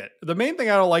don't like it. The main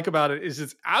thing I don't like about it is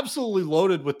it's absolutely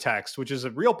loaded with text, which is a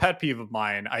real pet peeve of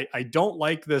mine. I don't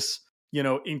like this,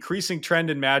 increasing trend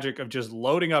in Magic of just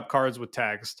loading up cards with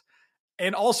text.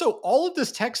 And also, all of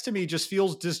this text to me just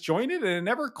feels disjointed and it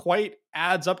never quite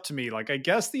adds up to me. Like, I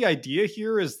guess the idea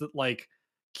here is that, like,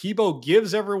 Kibo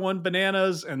gives everyone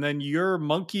bananas, and then your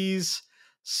monkeys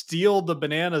steal the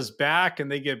bananas back,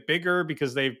 and they get bigger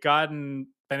because they've gotten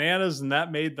bananas, and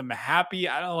that made them happy.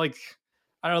 I don't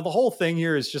know. The whole thing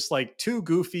here is just like too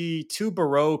goofy, too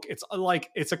baroque. It's like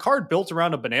it's a card built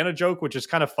around a banana joke, which is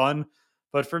kind of fun,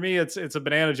 but for me, it's a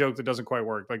banana joke that doesn't quite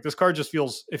work. Like this card just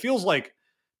feels like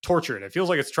tortured. It feels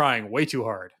like it's trying way too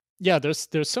hard. Yeah, there's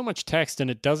so much text, and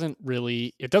it doesn't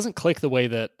click the way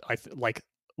that like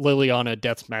Liliana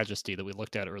Death's Majesty that we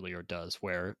looked at earlier does,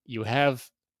 where you have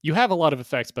a lot of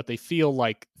effects, but they feel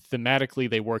like thematically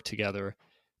they work together.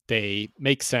 They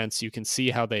make sense. You can see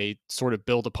how they sort of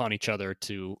build upon each other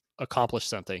to accomplish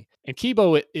something. And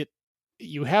Kibo, it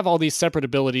you have all these separate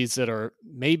abilities that are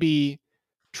maybe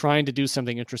trying to do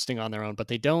something interesting on their own, but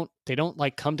they don't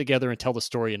like come together and tell the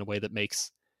story in a way that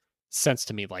makes sense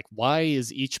to me. Like why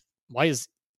is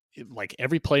like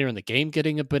every player in the game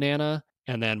getting a banana,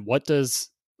 and then what does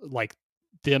like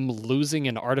them losing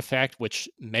an artifact which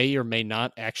may or may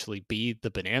not actually be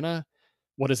the banana,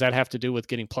 what does that have to do with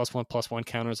getting +1/+1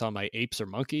 counters on my apes or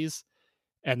monkeys?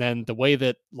 And then the way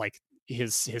that like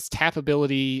his tap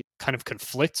ability kind of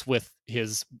conflicts with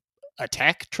his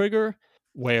attack trigger,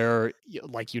 where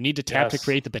like you need to tap to Yes.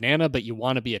 create the banana, but you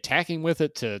want to be attacking with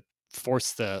it to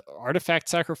force the artifact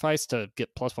sacrifice to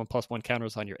get +1/+1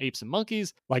 counters on your apes and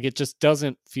monkeys. Like it just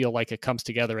doesn't feel like it comes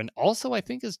together. And also I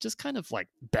think is just kind of like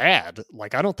bad.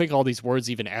 Like I don't think all these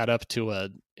words even add up to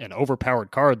an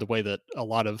overpowered card the way that a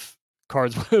lot of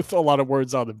cards with a lot of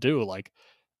words on them do. Like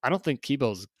I don't think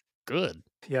Kibo's good.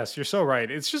 Yes, you're so right.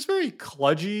 It's just very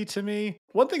kludgy to me.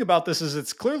 One thing about this is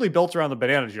it's clearly built around the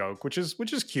banana joke, which is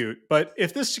cute. But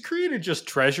if this created just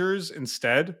treasures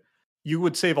instead, you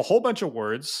would save a whole bunch of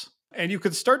words, and you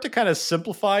could start to kind of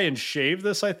simplify and shave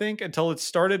this. I think until it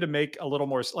started to make a little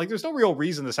more like. There's no real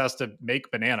reason this has to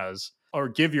make bananas or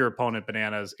give your opponent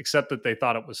bananas, except that they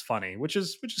thought it was funny, which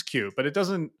is cute. But it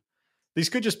doesn't. These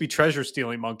could just be treasure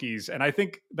stealing monkeys, and I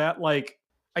think that like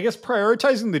I guess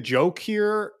prioritizing the joke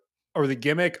here or the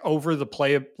gimmick over the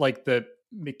play of like the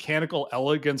mechanical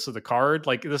elegance of the card,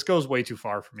 like this goes way too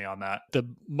far for me on that. The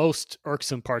most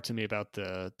irksome part to me about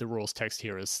the rules text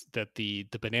here is that the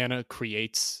banana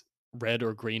creates red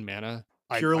or green mana.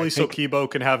 I Purely so think Kibo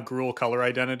can have Gruul color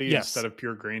identity yes, instead of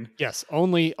pure green. yes,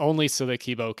 only so that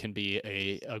Kibo can be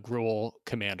a Gruul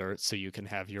commander, so you can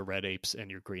have your red apes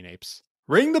and your green apes.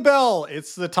 Ring the bell.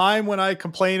 It's the time when I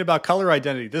complain about color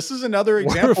identity. This is another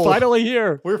example. We're finally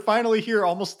here. We're finally here,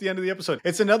 almost at the end of the episode.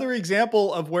 It's another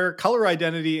example of where color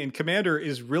identity in Commander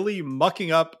is really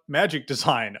mucking up Magic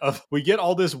design. Of we get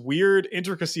all this weird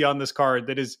intricacy on this card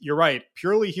that is, you're right,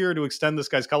 purely here to extend this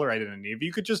guy's color identity. If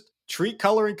you could just treat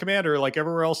color in Commander like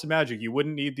everywhere else in Magic, you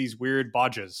wouldn't need these weird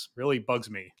bodges. Really bugs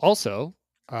me. Also,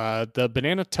 the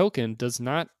banana token does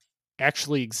not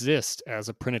actually exist as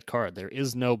a printed card. There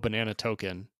is no banana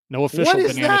token, no official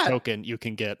banana token you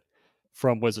can get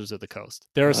from Wizards of the Coast.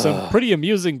 There are some pretty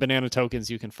amusing banana tokens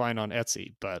you can find on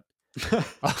Etsy, but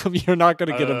you're not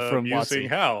going to get them from Amusing WotC.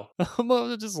 how?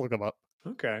 Well, just look them up.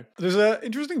 Okay. There's an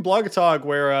interesting blogatog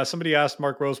where somebody asked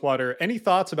Mark Rosewater, any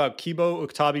thoughts about Kibo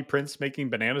Uktabi Prince making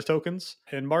banana tokens?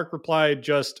 And Mark replied,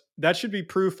 just, that should be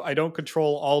proof I don't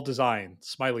control all design.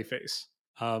 Smiley face.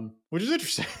 Which is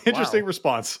interesting. Interesting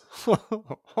response.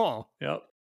 Huh. Yep.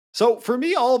 So for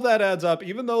me, all of that adds up.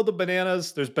 Even though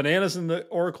there's bananas in the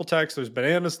Oracle text, there's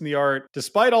bananas in the art.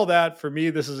 Despite all that, for me,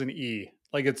 this is an E.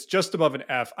 Like it's just above an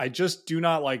F. I just do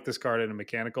not like this card at a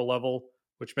mechanical level,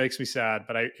 which makes me sad.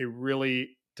 But it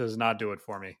really does not do it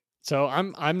for me. So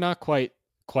I'm not quite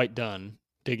done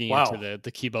digging into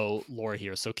the Kibo lore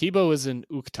here. So Kibo is an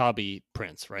Uktabi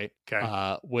prince, right?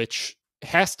 Okay. Which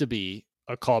has to be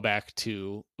a callback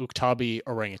to Uktabi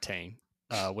Orangutan,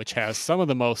 which has some of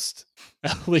the most,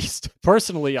 at least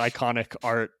personally, iconic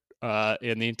art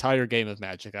in the entire game of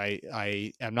Magic.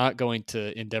 I am not going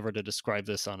to endeavor to describe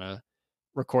this on a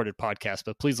recorded podcast,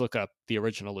 but please look up the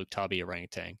original Uktabi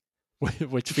Orangutan,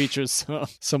 which features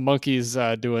some monkeys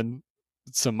doing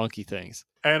some monkey things.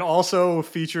 And also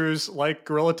features like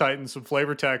Gorilla Titan, some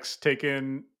flavor text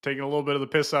taking a little bit of the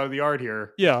piss out of the art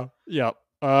here. Yeah.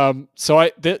 So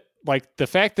the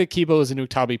fact that Kibo is an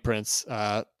Uktabi prince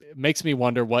makes me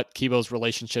wonder what Kibo's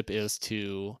relationship is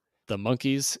to the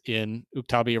monkeys in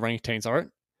Uktabi Orangutan's art.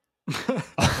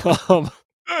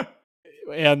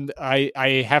 And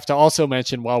I have to also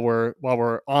mention while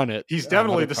we're on it, he's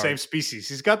definitely the same species.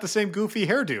 He's got the same goofy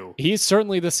hairdo. He's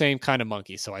certainly the same kind of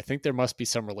monkey, so I think there must be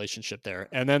some relationship there.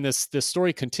 And then this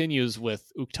story continues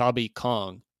with Uktabi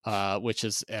Kong, which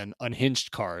is an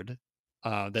unhinged card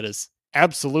that is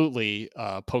absolutely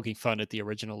poking fun at the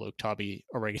original Uktabi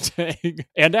orangutan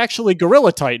and actually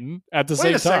Gorilla Titan at the Wait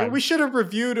same a second. time. We should have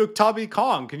reviewed Uktabi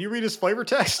Kong. Can you read his flavor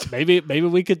text? Maybe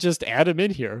we could just add him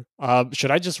in here.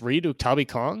 Should I just read Uktabi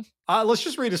Kong? Let's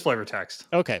just read his flavor text.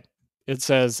 Okay. It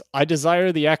says, I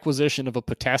desire the acquisition of a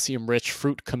potassium-rich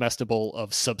fruit comestible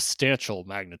of substantial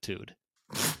magnitude.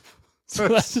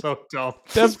 That's so dumb.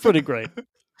 That's pretty great.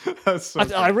 That's so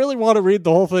I really want to read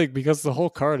the whole thing because the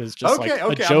whole card is just okay.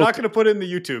 like a joke. I'm not going to put it in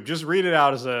the YouTube. Just read it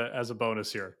out as a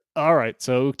bonus here. All right.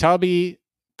 So Uktabi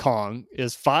Kong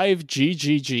is 5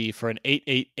 GGG for an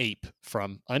 8/8 ape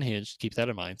from Unhinged. Keep that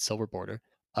in mind. Silver border.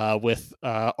 With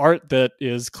art that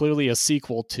is clearly a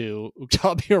sequel to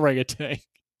Uktabi Orangutan.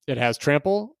 It has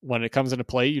trample. When it comes into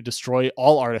play, you destroy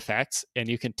all artifacts, and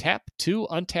you can tap 2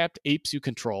 untapped apes you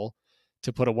control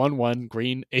to put a 1/1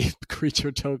 green ape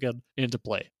creature token into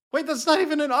play. Wait, that's not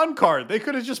even an uncard. They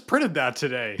could have just printed that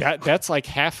today. That's like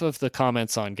half of the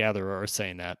comments on Gatherer are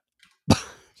saying that.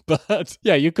 But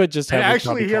yeah, you could just have. And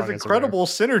actually, he has incredible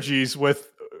synergies with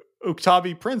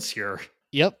Uktabi Prince here.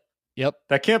 Yep.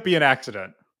 That can't be an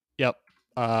accident. Yep.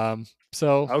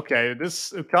 So okay,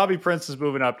 this Uktabi Prince is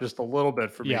moving up just a little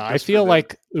bit for me. Yeah, I feel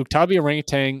like Uktabi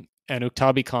Orangutan and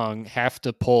Uktabi Kong have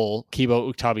to pull Kibo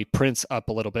Uktabi Prince up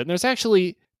a little bit. And there's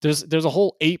actually there's a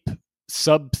whole ape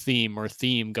sub theme or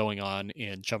theme going on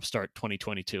in Jumpstart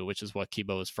 2022, which is what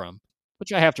Kibo is from,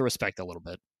 which I have to respect a little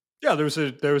bit. Yeah, there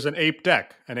was an ape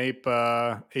deck, an ape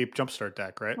Jumpstart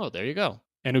deck, right? Oh, there you go.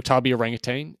 And Uktabi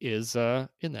Orangutan is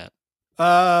in that.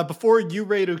 Before you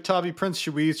raid Uktabi Prince,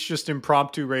 should we just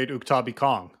impromptu raid Uktabi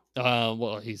Kong?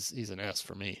 Well, he's an S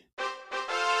for me.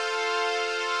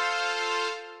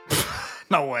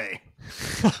 No way.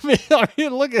 I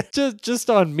mean, look at just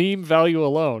on meme value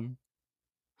alone.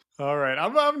 All right,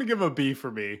 I'm gonna give him a B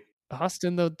for me.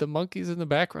 Austin, the monkeys in the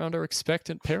background are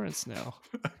expectant parents now.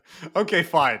 Okay,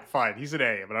 fine. He's an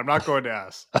A, but I'm not going to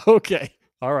S. Okay,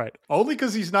 all right. Only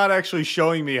because he's not actually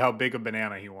showing me how big a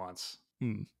banana he wants.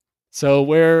 So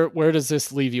where does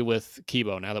this leave you with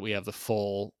Kibo now that we have the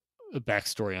full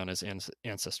backstory on his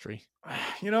ancestry?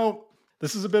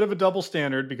 This is a bit of a double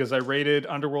standard because I rated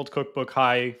Underworld Cookbook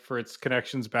high for its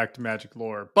connections back to Magic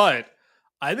lore, but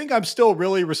I think I'm still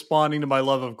really responding to my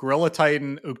love of Gorilla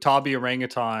Titan, Uktabi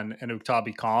Orangutan, and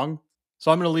Uktabi Kong.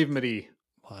 So I'm going to leave him at E.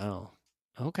 Wow.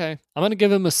 Okay. I'm going to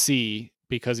give him a C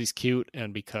because he's cute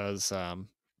and because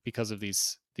of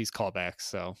these callbacks.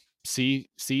 So C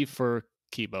for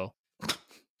Kibo.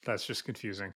 That's just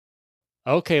confusing.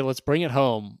 Okay, let's bring it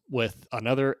home with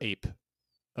another ape,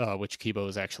 which Kibo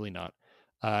is actually not.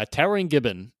 Towering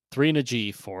Gibbon, 3 and a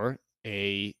G for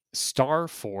a star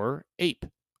 4 ape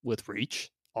with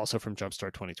reach, also from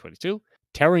Jumpstart 2022.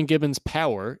 Towering Gibbon's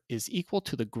power is equal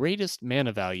to the greatest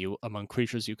mana value among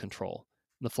creatures you control.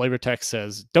 The flavor text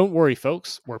says, "Don't worry,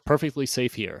 folks, we're perfectly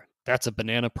safe here. That's a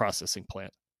banana processing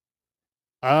plant."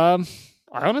 I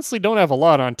honestly don't have a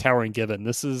lot on Towering Gibbon.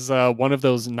 This is one of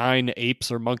those 9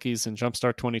 apes or monkeys in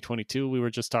Jumpstart 2022 we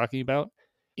were just talking about.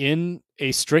 In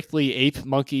a strictly ape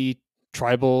monkey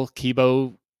tribal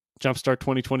Kibo Jumpstart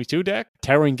 2022 deck,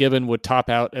 Towering Gibbon would top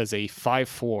out as a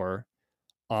 5/4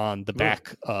 on the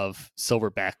back of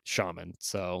Silverback Shaman.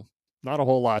 So not a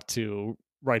whole lot to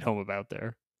write home about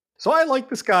there. So I like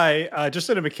this guy just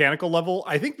at a mechanical level.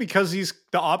 I think because he's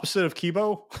the opposite of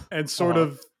Kibo and sort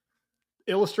of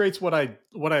illustrates what I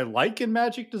like in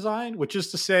Magic design, which is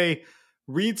to say,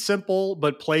 reads simple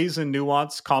but plays in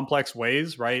nuanced, complex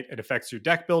ways, right? It affects your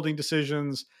deck building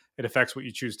decisions. It affects what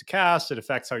you choose to cast. It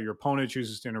affects how your opponent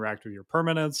chooses to interact with your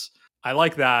permanents. I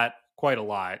like that quite a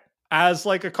lot. As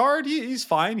like a card, he's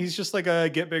fine. He's just like a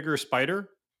get bigger spider.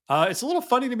 It's a little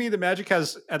funny to me that Magic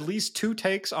has at least 2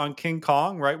 takes on King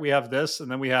Kong, right? We have this, and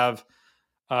then we have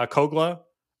Kogla.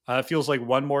 It feels like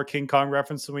one more King Kong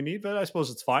reference than we need, but I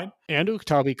suppose it's fine. And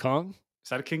Uktabi Kong. Is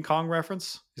that a King Kong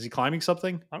reference? Is he climbing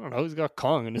something? I don't know. He's got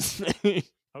Kong in his name.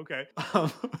 Okay.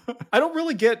 I don't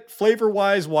really get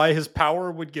flavor-wise why his power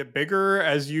would get bigger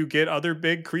as you get other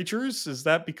big creatures. Is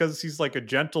that because he's like a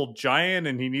gentle giant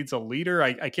and he needs a leader?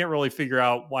 I can't really figure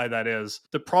out why that is.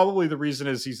 Probably the reason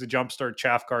is he's a Jumpstart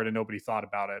chaff card and nobody thought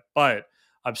about it, but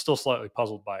I'm still slightly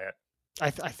puzzled by it. I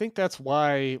think that's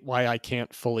why I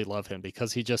can't fully love him,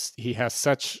 because he has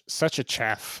such a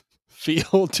chaff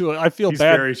feel to it. I feel he's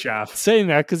bad very chaff saying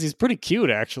that because he's pretty cute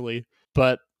actually,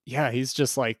 but yeah, he's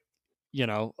just like,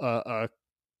 a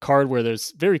card where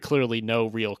there's very clearly no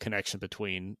real connection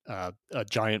between a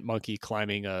giant monkey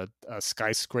climbing a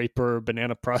skyscraper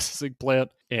banana processing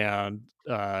plant and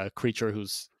a creature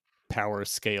whose power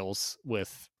scales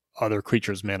with other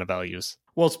creatures' mana values.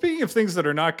 Well, speaking of things that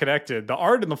are not connected, the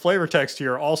art and the flavor text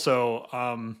here also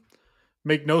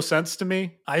make no sense to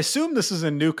me. I assume this is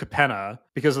in New Capenna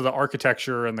because of the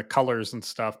architecture and the colors and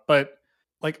stuff. But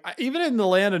like even in the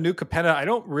land of New Capenna, I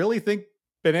don't really think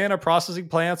banana processing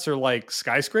plants are like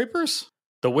skyscrapers.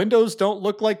 The windows don't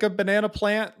look like a banana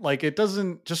plant. Like it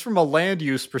doesn't, just from a land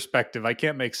use perspective, I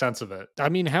can't make sense of it. I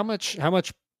mean, how much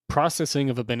processing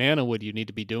of a banana would you need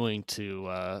to be doing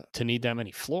to need that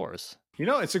many floors? You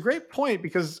know, it's a great point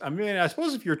because I mean, I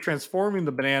suppose if you're transforming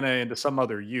the banana into some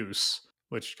other use,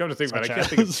 which come to think about it, I can't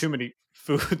think of too many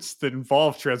foods that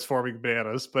involve transforming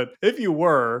bananas. But if you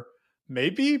were,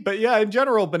 maybe. But yeah, in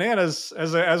general, bananas,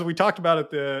 as we talked about at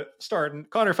the start, and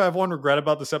Connor, if I have one regret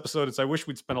about this episode, it's I wish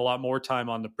we'd spent a lot more time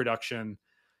on the production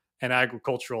and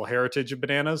agricultural heritage of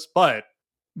bananas. But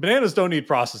bananas don't need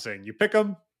processing. You pick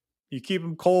them, you keep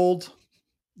them cold,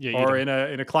 or in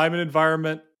a climate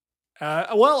environment.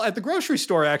 Well, at the grocery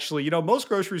store, actually, you know, most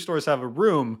grocery stores have a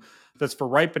room that's for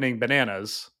ripening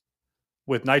bananas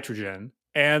with nitrogen.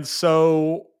 And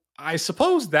so I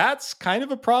suppose that's kind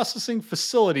of a processing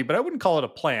facility, but I wouldn't call it a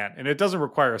plant. And it doesn't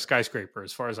require a skyscraper,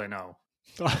 as far as I know.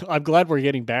 I'm glad we're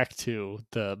getting back to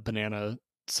the banana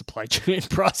supply chain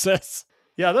process.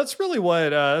 Yeah, that's really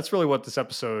what this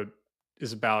episode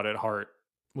is about at heart.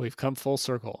 We've come full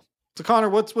circle. So Connor,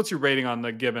 what's your rating on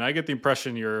the Gibbon? I get the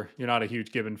impression you're not a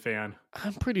huge Gibbon fan.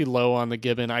 I'm pretty low on the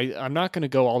Gibbon. I'm not going to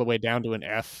go all the way down to an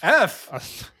F.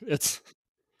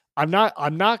 I'm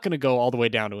not going to go all the way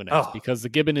down to an F because the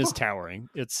Gibbon is towering.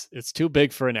 It's too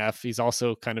big for an F. He's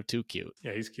also kind of too cute.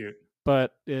 Yeah, he's cute.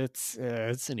 But it's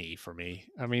an E for me.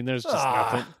 I mean, there's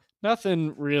just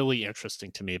nothing really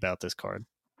interesting to me about this card.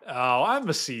 Oh, I'm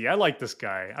a C. I like this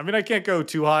guy. I mean, I can't go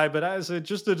too high, but as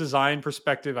just a design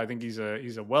perspective, I think he's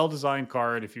a well-designed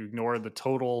card if you ignore the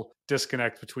total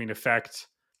disconnect between effect,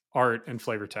 art, and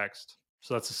flavor text.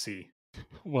 So that's a C.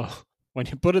 Well, when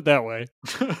you put it that way.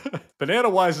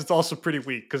 Banana-wise, it's also pretty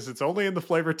weak because it's only in the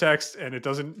flavor text and it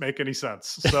doesn't make any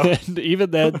sense. So and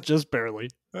even then, just barely.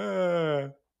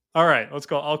 All right, let's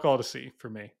go. I'll call it a C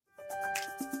for me.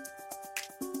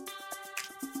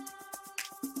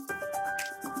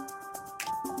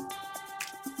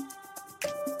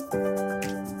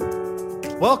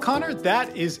 Well, Connor,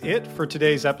 that is it for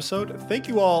today's episode. Thank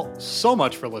you all so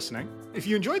much for listening. If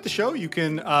you enjoyed the show, you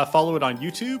can follow it on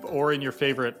YouTube or in your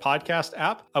favorite podcast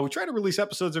app. We try to release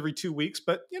episodes every 2 weeks,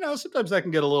 but sometimes that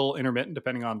can get a little intermittent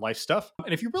depending on life stuff.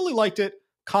 And if you really liked it,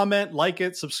 comment, like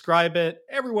it, subscribe it.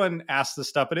 Everyone asks this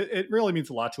stuff, but it really means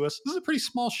a lot to us. This is a pretty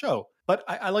small show, but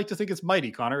I like to think it's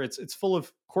mighty, Connor. It's full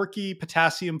of quirky,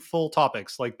 potassium-full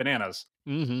topics like bananas.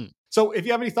 Mm-hmm. So if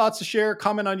you have any thoughts to share,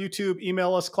 comment on YouTube,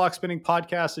 email us,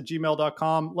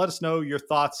 clockspinningpodcast@gmail.com. Let us know your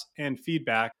thoughts and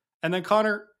feedback. And then,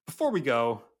 Connor, before we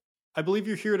go, I believe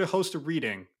you're here to host a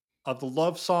reading of The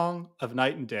Love Song of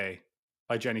Night and Day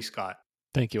by Jenny Scott.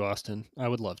 Thank you, Austin. I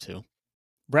would love to.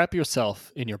 Wrap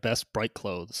yourself in your best bright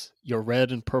clothes, your red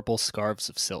and purple scarves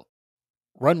of silk.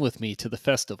 Run with me to the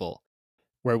festival,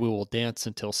 where we will dance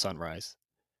until sunrise.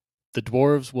 The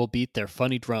dwarves will beat their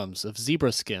funny drums of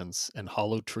zebra skins and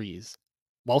hollow trees,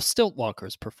 while stilt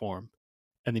walkers perform,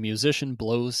 and the musician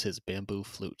blows his bamboo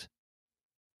flute.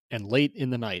 And late in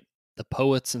the night, the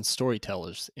poets and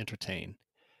storytellers entertain,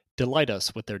 delight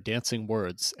us with their dancing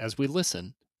words as we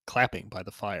listen, clapping by the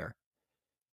fire.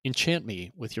 Enchant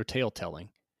me with your tale-telling.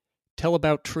 Tell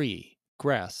about tree,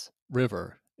 grass,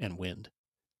 river, and wind.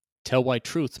 Tell why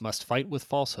truth must fight with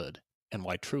falsehood, and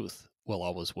why truth will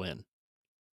always win.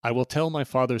 I will tell my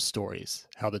father's stories,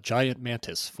 how the giant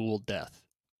mantis fooled death,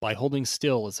 by holding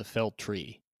still as a felled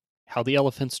tree, how the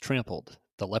elephants trampled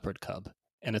the leopard cub,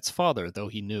 and its father, though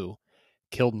he knew,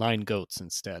 killed 9 goats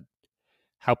instead,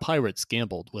 how pirates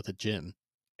gambled with a gin,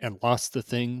 and lost the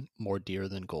thing more dear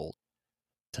than gold.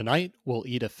 Tonight we'll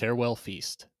eat a farewell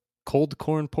feast. Cold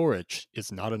corn porridge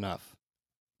is not enough.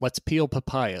 Let's peel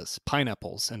papayas,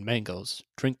 pineapples, and mangoes,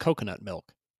 drink coconut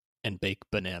milk, and bake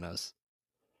bananas.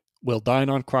 We'll dine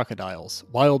on crocodiles,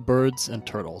 wild birds, and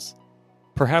turtles.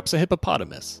 Perhaps a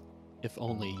hippopotamus, if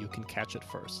only you can catch it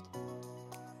first.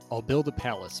 I'll build a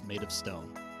palace made of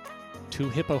stone. 2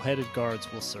 hippo-headed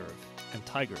guards will serve, and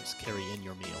tigers carry in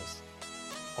your meals.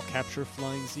 I'll capture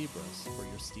flying zebras for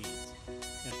your steeds,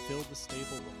 and fill the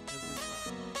stable with every